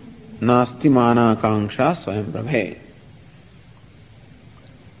 nasti mana kangsha swayam prabhe.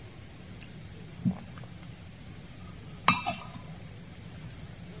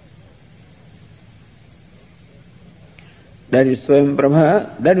 That is swayam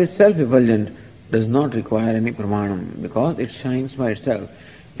prabha, that is self-effulgent, does not require any pramanam because it shines by itself.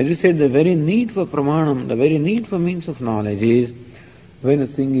 As we said, the very need for pramanam, the very need for means of knowledge is when a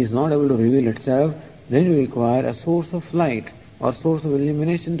thing is not able to reveal itself, then you require a source of light or source of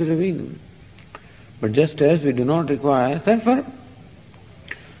illumination to reveal. But just as we do not require, therefore,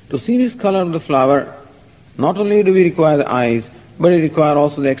 to see this color of the flower, not only do we require the eyes, but we require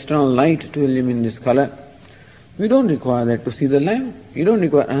also the external light to illumine this color. We don't require that to see the lamp. You don't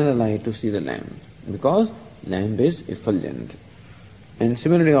require another light to see the lamp because lamp is effulgent. And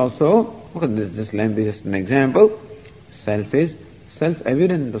similarly also, look at this lamp is just an example. Self is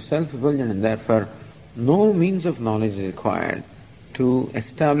self-evident or self-effulgent and therefore no means of knowledge is required to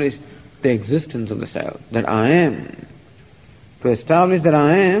establish the existence of the self, that I am. To establish that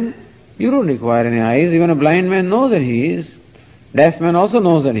I am, you don't require any eyes. Even a blind man knows that he is. Deaf man also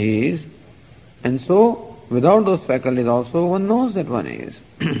knows that he is. And so, without those faculties also, one knows that one is.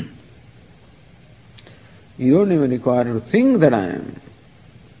 You don't even require to think that I am,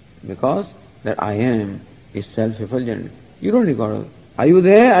 because that I am is self-effulgent. You don't require, are you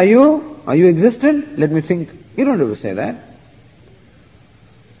there? Are you existent? Let me think. You don't have to say that.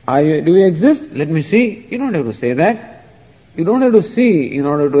 Do you exist? Let me see. You don't have to say that. You don't have to see in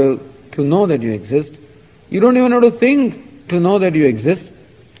order to know that you exist. You don't even have to think to know that you exist.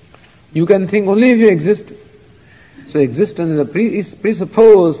 You can think only if you exist. So existence is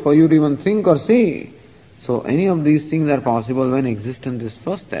presupposed for you to even think or see. So any of these things are possible when existence is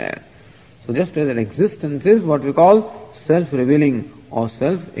first there. So just as that existence is what we call self-revealing or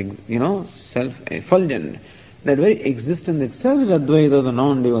self-effulgent. That very existence itself is Advaita, the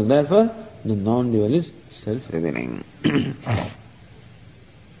non-dual. Therefore, the non-dual is self-revealing.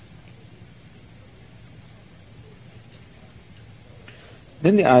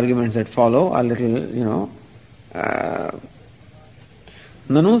 Then the arguments that follow are little,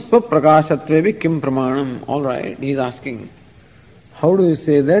 Nanu svaprakashatvevi kim pramanam. All right, he is asking, how do you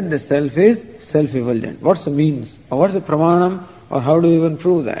say that the self is self-effulgent? What's the means? Or what's the pramanam? Or how do you even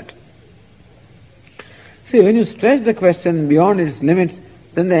prove that? See, when you stretch the question beyond its limits,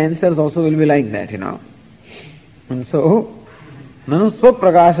 then the answers also will be like that, And so, nanu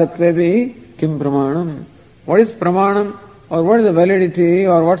svaprakashatvevi kim pramanam. What is pramanam? Or what is the validity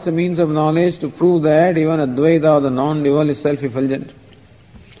or what's the means of knowledge to prove that even Advaita or the non-dual is self-effulgent?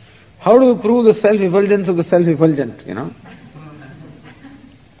 How do you prove the self-effulgence of the self-effulgent,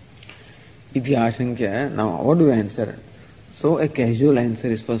 Iti ashankya. Now, what do you answer? So a casual answer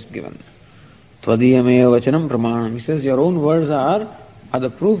is first given. Tvadiyameva vachanam pramanam. He says your own words are the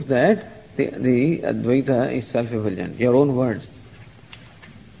proof that the Advaita is self-effulgent. Your own words.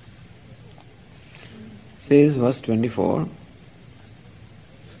 Says verse 24.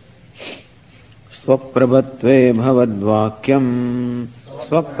 Swaprabhatve bhavadvakyam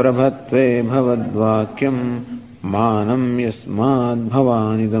manam yasmad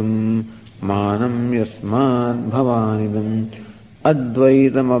bhavanidam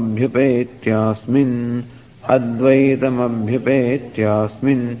Advaitamabhyupetyasmin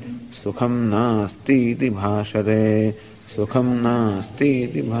Advaitamabhyupetyasmin Sukham nasti iti bhashate Sukham nasti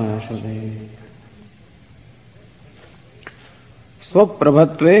iti bhashate.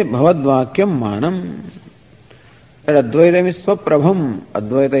 Swaprabhatve bhavadvakyam manam. That Advaita is Swaprabham.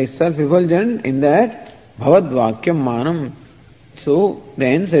 Advaita is self-effulgent in that Bhavadvakyam manam. So the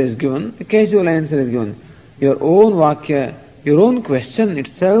answer is given, the casual answer is given. Your own Vakya, your own question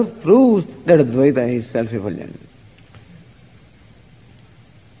itself proves that Advaita is self-effulgent.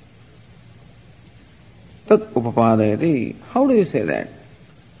 Tat upapadayati. How do you say that?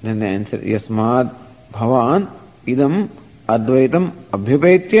 Then the answer is Yasmad Bhavan Idam Advaitam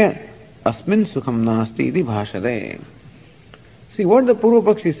Abhyupetya Asmin Sukham Nasti iti bhashate. See, what the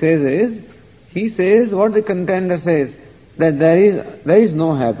Purvapakshi says is, he says what the contender says, that there is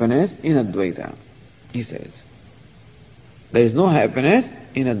no happiness in Advaita. He says, there is no happiness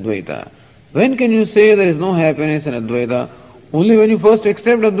in Advaita. When can you say there is no happiness in Advaita? Only when you first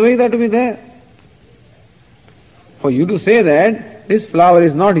accept Advaita to be there. For you to say that this flower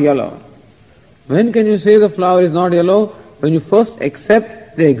is not yellow. When can you say the flower is not yellow? When you first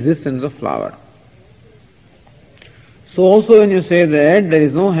accept the existence of flower. So also when you say that there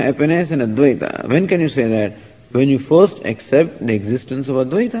is no happiness in Advaita, when can you say that? When you first accept the existence of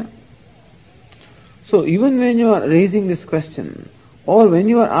Advaita. So even when you are raising this question, or when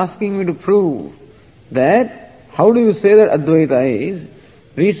you are asking me to prove that, how do you say that Advaita is?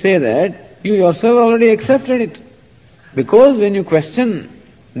 We say that you yourself already accepted it. Because when you question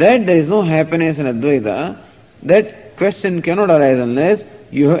that there is no happiness in Advaita, that question cannot arise unless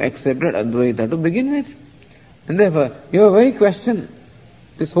you have accepted Advaita to begin with. And therefore, your very question,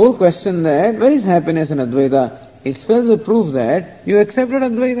 this whole question that where is happiness in Advaita, itself is a proof that you accepted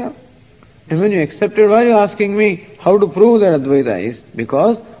Advaita. And when you accepted, why are you asking me how to prove that Advaita is?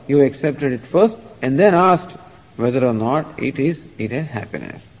 Because you accepted it first and then asked whether or not it has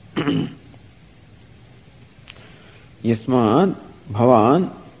happiness. Yasmad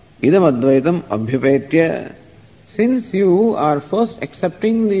Bhavan Idam Advaitam Abhyupetya. Since you are first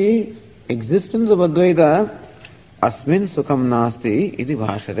accepting the existence of Advaita, Asmin Sukham Nasti iti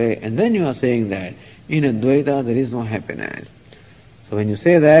bhashate. And then you are saying that in Advaita there is no happiness. So when you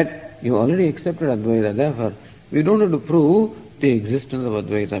say that, you already accepted Advaita. Therefore, we don't have to prove the existence of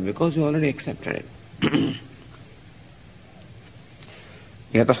Advaita because you already accepted it.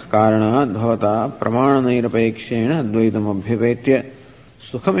 Yatah karanat bhavata pramana-nirapekshena advaitam abhyupetya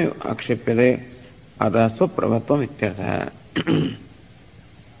sukham akshipyate atah swaprabhatvam ityartha.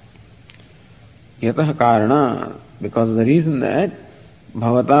 Yatah karanat, because of the reason that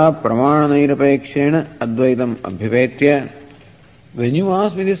bhavata pramana-nirapekshena advaitam abhyupetya. When you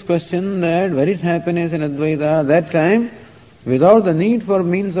ask me this question that where is happiness in Advaita, that time, without the need for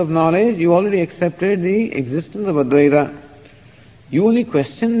means of knowledge, you already accepted the existence of Advaita. You only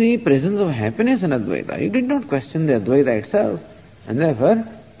question the presence of happiness in Advaita. You did not question the Advaita itself. And therefore,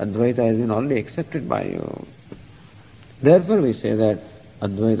 Advaita has been already accepted by you. Therefore, we say that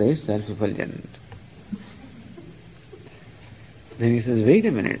Advaita is self-effulgent. Then he says, wait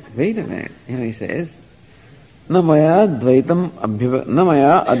a minute. He says, न मया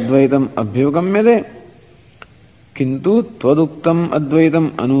अद्वैतम अभ्युपगम्यते किंतु त्वदुक्तम अद्वैतम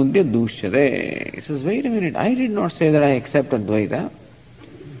अनुद्य दूष्यते. He says, wait a minute, I did not say that I accept Advaita.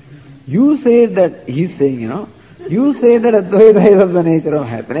 You say that, he's saying, you say that Advaita is of the nature of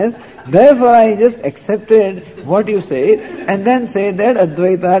happiness, therefore I just accepted what you say and then say that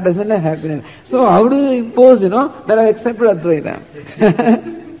Advaita doesn't have happiness. So how do you impose, that I accepted Advaita?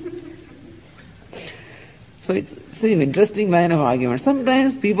 So it's an interesting line of argument.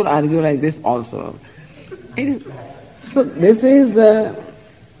 Sometimes people argue like this also. This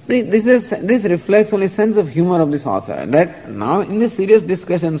reflects on a sense of humor of this author. That now in the serious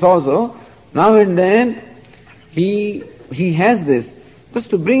discussions also, now and then he has this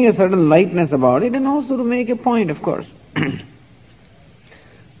just to bring a certain lightness about it and also to make a point, of course.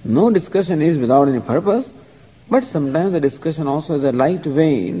 No discussion is without any purpose, but sometimes the discussion also is a light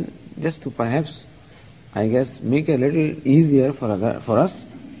vein just to perhaps, I guess, make it a little easier for us.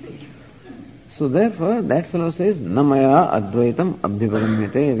 So therefore, that fellow says, Namaya Advaitam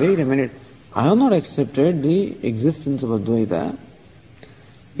Abhyupagamyate. Wait a minute, I have not accepted the existence of Advaita.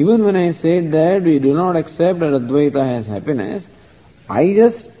 Even when I said that we do not accept that Advaita has happiness, I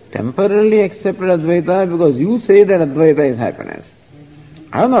just temporarily accepted Advaita because you say that Advaita is happiness.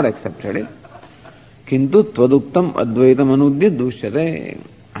 I have not accepted it. Kintu tvaduktam Advaitam anudya dushyate.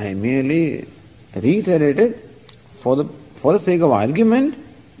 I merely reiterated for the sake of argument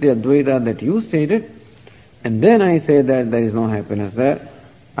the Advaita that you stated, and then I say that there is no happiness there.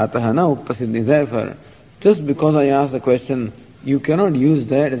 Ataha na ukta siddhi. Therefore, just because I ask the question, you cannot use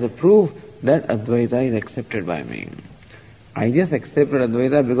that as a proof that Advaita is accepted by me. I just accepted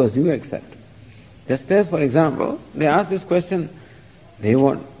Advaita because you accept. Just as, for example, they ask this question,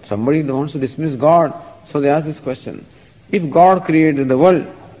 somebody wants to dismiss God, so they ask this question. If God created the world,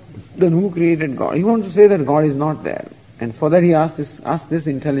 then who created God? He wants to say that God is not there. And for that he asked this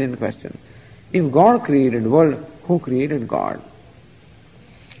intelligent question. If God created the world, who created God?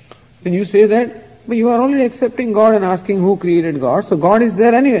 Then you say that, but you are already accepting God and asking who created God, so God is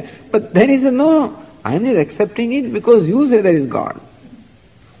there anyway. But then he said, no, I am just accepting it because you say there is God.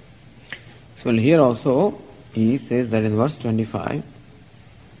 So here also, he says that in verse 25,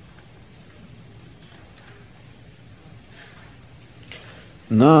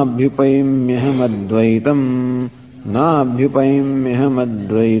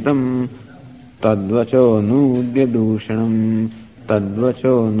 Nabhyupayimyahamadvaitam tadvacho nudya dushanam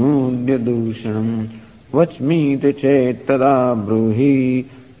vachmiti chet tada bruhi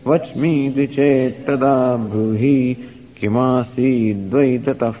kimasi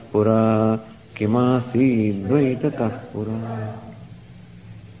dvaitatah pura.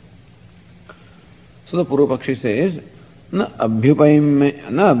 So the Purvapakshi says, Na abhyupayami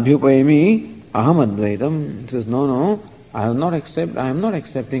aham advaitam. He says, no, I am not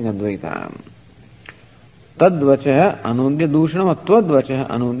accepting Advaita. Tadvacha anudya dushanam atvadvacha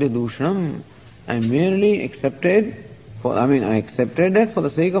anudya dushanam. I merely accepted I accepted that for the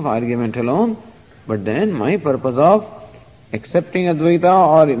sake of argument alone, but then my purpose of accepting Advaita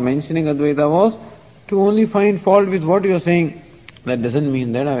or mentioning Advaita was to only find fault with what you are saying. That doesn't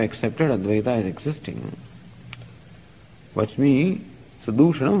mean that I have accepted Advaita as existing. Vachmi,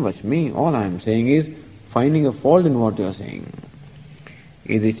 Sadushanam Vachmi. All I am saying is finding a fault in what you are saying.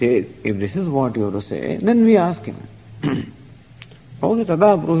 If this is what you have to say, then we ask him. Okay,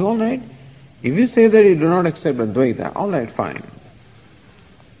 Tada Bruhi, all right. If you say that you do not accept Advaita, all right, fine.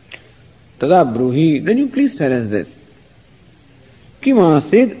 Tada Bruhi, then you please tell us this.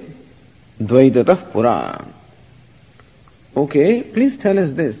 Kimasid Dvaitatah Pura. Okay, please tell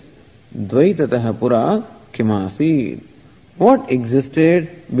us this. Dvaitatah Pura Kimasid. What existed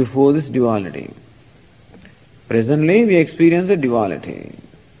before this duality? Presently we experience a duality.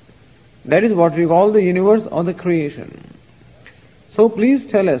 That is what we call the universe or the creation. So please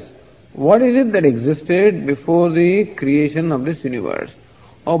tell us, what is it that existed before the creation of this universe?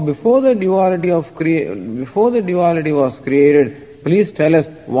 Or before the duality was created, please tell us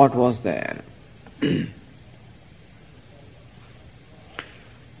what was there.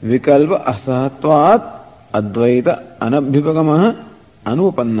 Vikalpa asahatvat Advaita anabhyupagamaha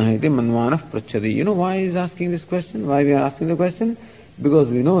anupannaha iti manvanah prachati. You know why he is asking this question? Why we are asking the question? Because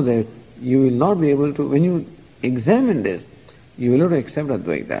we know that you will not be able to, when you examine this, you will not accept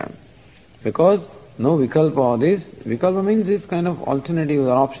Advaita. Because no vikalpa or this, vikalpa means this kind of alternatives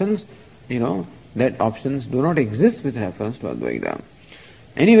or options, that options do not exist with reference to Advaita.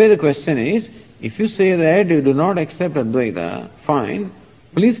 Anyway, the question is, if you say that you do not accept Advaita, fine,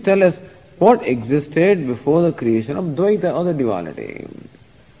 please tell us what existed before the creation of Dvaita or the duality.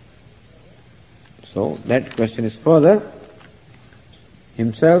 So that question is further.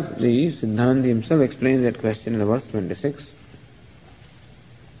 Himself, the Siddhanti himself explains that question in verse 26.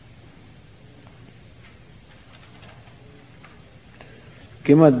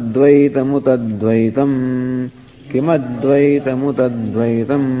 Kimadvaitamutadvaitam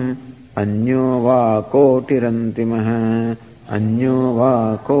anyo va kotirantimah Anyo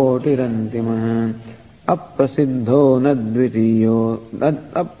va kotirantimah Aprasidho nadvitiyah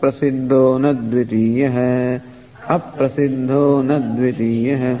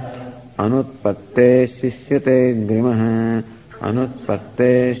Anutpatte shishyate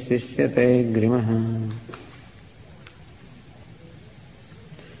grimah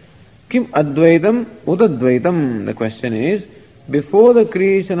Kim advaitam utadvaitam. The question is, before the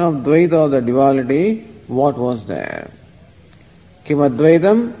creation of Dvaita or the duality, what was there? Kim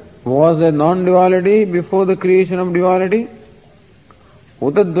advaitam, was there non-duality before the creation of duality?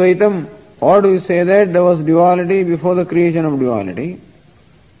 Utadvaitam, or do you say that there was duality before the creation of duality?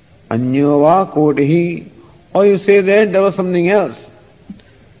 Anyova kotihi, or you say that there was something else.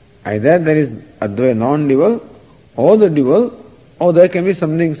 Either there is Advaita non-dual, or the dual, or there can be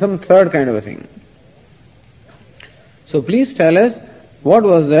something, some third kind of a thing. So please tell us, what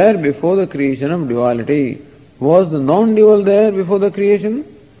was there before the creation of duality? Was the non-dual there before the creation?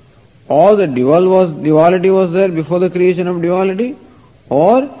 Or the duality was there before the creation of duality?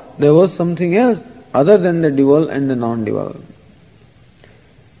 Or there was something else other than the dual and the non-dual?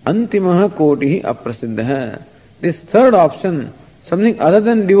 Antimaha koti aprasiddha. This third option, something other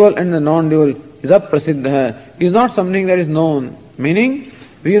than dual and the non-dual, is aprasiddha, is not something that is known. Meaning,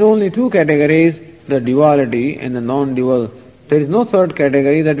 we know only two categories, the duality and the non-dual. There is no third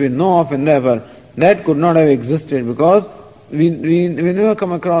category that we know of, and therefore that could not have existed because we never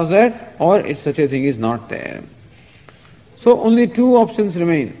come across that, or such a thing is not there. So only two options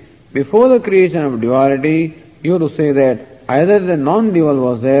remain. Before the creation of duality, you have to say that either the non-dual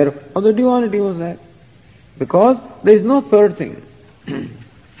was there or the duality was there. Because there is no third thing.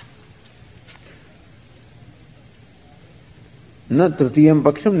 न तृतीयं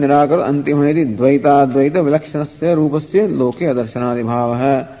पक्षम निराकर अंतिम यदि द्वैताद्वैत विलक्षणस्य रूपस्य लोके अदर्शनादि भाव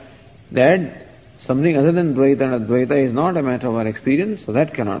है. That something other than Dvaita and Advaita is not a matter of our experience, so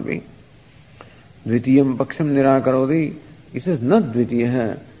that cannot be. Dvitiyam paksham nirakarodi. It says not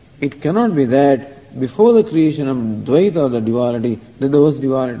Dvitiya. It cannot be that before the creation of Dvaita or the duality, that there was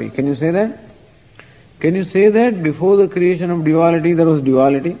duality. Can you say that? Can you say that before the creation of duality there was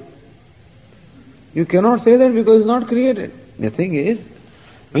duality? You cannot say that because it's not created. The thing is,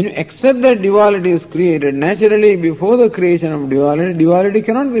 when you accept that duality is created, naturally before the creation of duality, duality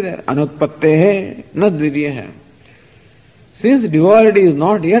cannot be there. Anutpattehe, not dvitiya. Since duality is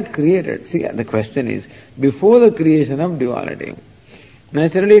not yet created, see, the question is, before the creation of duality,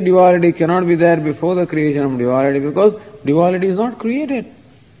 naturally duality cannot be there before the creation of duality because duality is not created.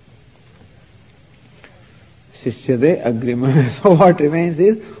 Shishyade agrima. So what remains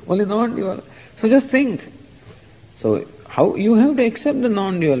is only non-dual. So just think. So how you have to accept the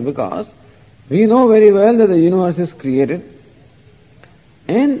non-dual because we know very well that the universe is created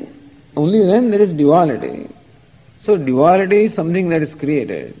and only then there is duality. So duality is something that is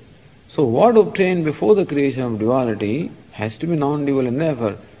created. So what obtained before the creation of duality has to be non-dual, and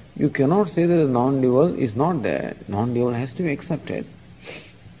therefore you cannot say that the non-dual is not there. Non-dual has to be accepted.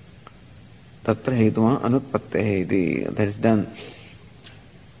 Tatra hetuma anutpattehe iti. That is done.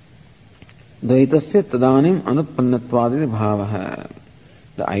 Dvaitasya tadanim anutpannattvadi bhavaha.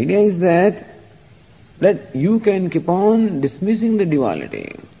 The idea is that you can keep on dismissing the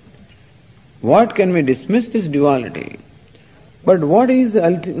duality. What can be dismissed is duality. But what is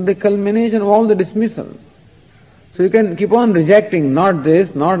the culmination of all the dismissal? So you can keep on rejecting not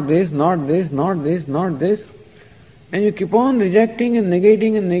this, not this, not this, not this, not this. And you keep on rejecting and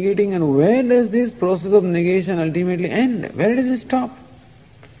negating and negating, and where does this process of negation ultimately end? Where does it stop?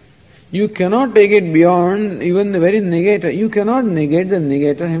 You cannot take it beyond even the very negator. You cannot negate the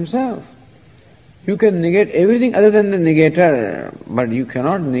negator himself. You can negate everything other than the negator, but you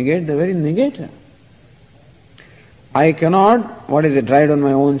cannot negate the very negator. I cannot, ride on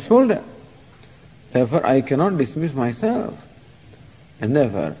my own shoulder. Therefore, I cannot dismiss myself. And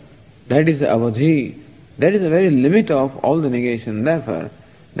therefore, that is the avadhi. That is the very limit of all the negation. Therefore,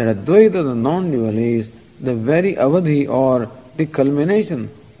 that Advaita, the non-dual, is the very avadhi or the culmination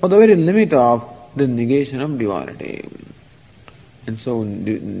or the very limit of the negation of duality. And so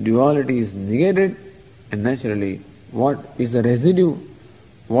duality is negated, and naturally what is the residue?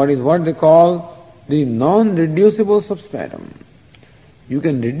 What is what they call the non-reducible substratum. You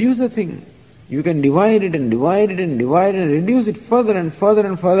can reduce the thing. You can divide it and divide it and divide it and reduce it further and further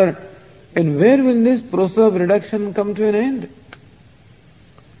and further. And where will this process of reduction come to an end?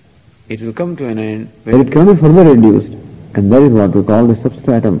 It will come to an end where it can be further reduced. And that is what we call the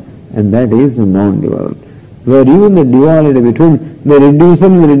substratum. And that is the non-dual. Where even the duality between the reducer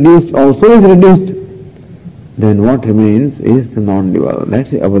and the reduced also is reduced. Then what remains is the non-dual.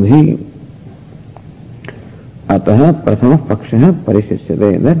 That's the avadhi. Ataha prathama pakshaha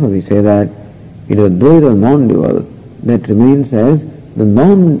parishishyate. Therefore we say that it is Advaita non-dual that remains as the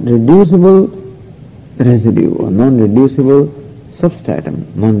non-reducible residue or non-reducible substratum,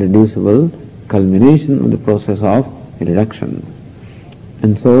 non-reducible culmination of the process of reduction.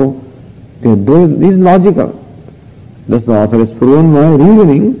 And so this is logical. Thus the author is proven by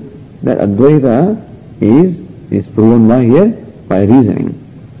reasoning that Advaita is proven by here by reasoning.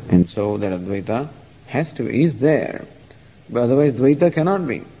 And so that Advaita is there. But otherwise Dvaita cannot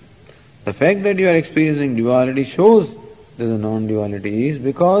be. The fact that you are experiencing duality shows that the non-duality is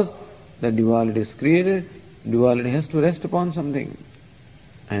because the duality is created, duality has to rest upon something.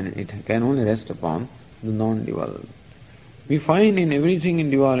 And it can only rest upon the non-dual. We find in everything in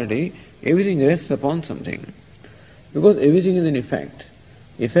duality, everything rests upon something. Because everything is an effect.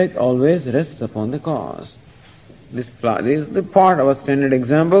 Effect always rests upon the cause. The pot, our standard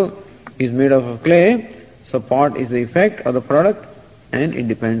example, is made of clay. So pot is the effect or the product, and it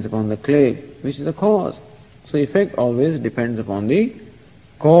depends upon the clay, which is the cause. So effect always depends upon the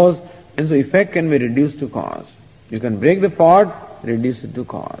cause, and so effect can be reduced to cause. You can break the pot reduce it to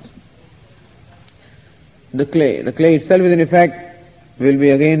cause. The clay itself is an effect, will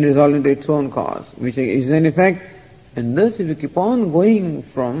be again resolved into its own cause, which is an effect, and thus if you keep on going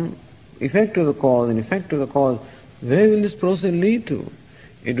from effect to the cause and effect to the cause, where will this process lead to?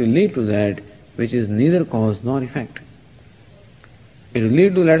 It will lead to that which is neither cause nor effect. It will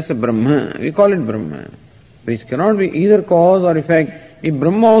lead to, let's say, Brahma. We call it Brahma, which cannot be either cause or effect. If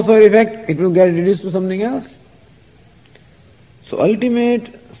Brahma also effect, it will get reduced to something else. So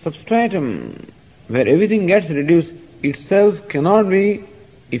ultimate substratum, where everything gets reduced, itself cannot be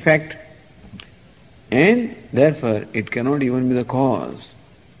effect, and therefore it cannot even be the cause.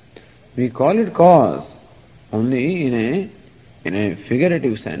 We call it cause only in a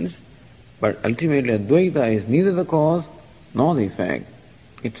figurative sense, but ultimately Advaita is neither the cause nor the effect.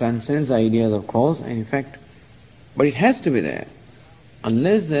 It transcends the ideas of cause and effect. But it has to be there.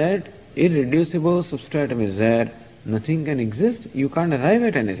 Unless that irreducible substratum is there, nothing can exist. You can't arrive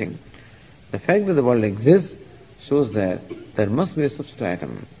at anything. The fact that the world exists shows that there must be a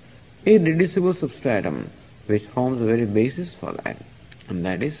substratum, irreducible substratum, which forms the very basis for that. And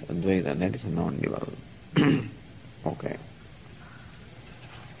that is Advaita, that is non-dual. Okay.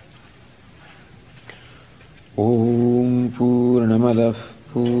 Om Purnamadah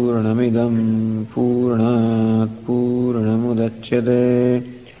Purnamidam Purnat Purnamudachyate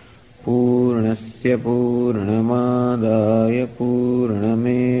Purnasya Purnamadaya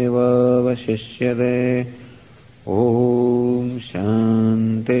Purnameva Vashishyate. Om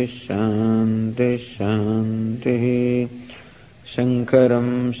Shanti Shanti Shanti.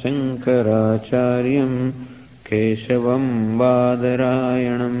 Shankaram Shankaracharyam Keshavam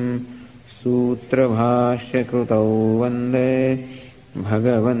Badarayanam Sutra Bhashya Krutau Vande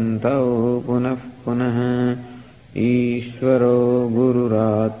Bhagavantau Punah Punah Ishvaro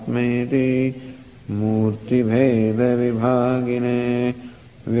Gururatmeti Murti Bheda Vibhagine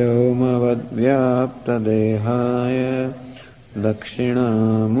Vyomavad Vyapta Dehaya Dakshina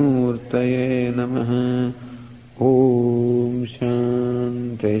Murtaye Namaha. Om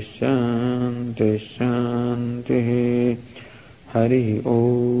Shanti Shanti Shanti. Hari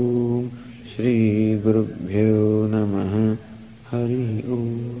Om. Shri Gurubhyo Namaha.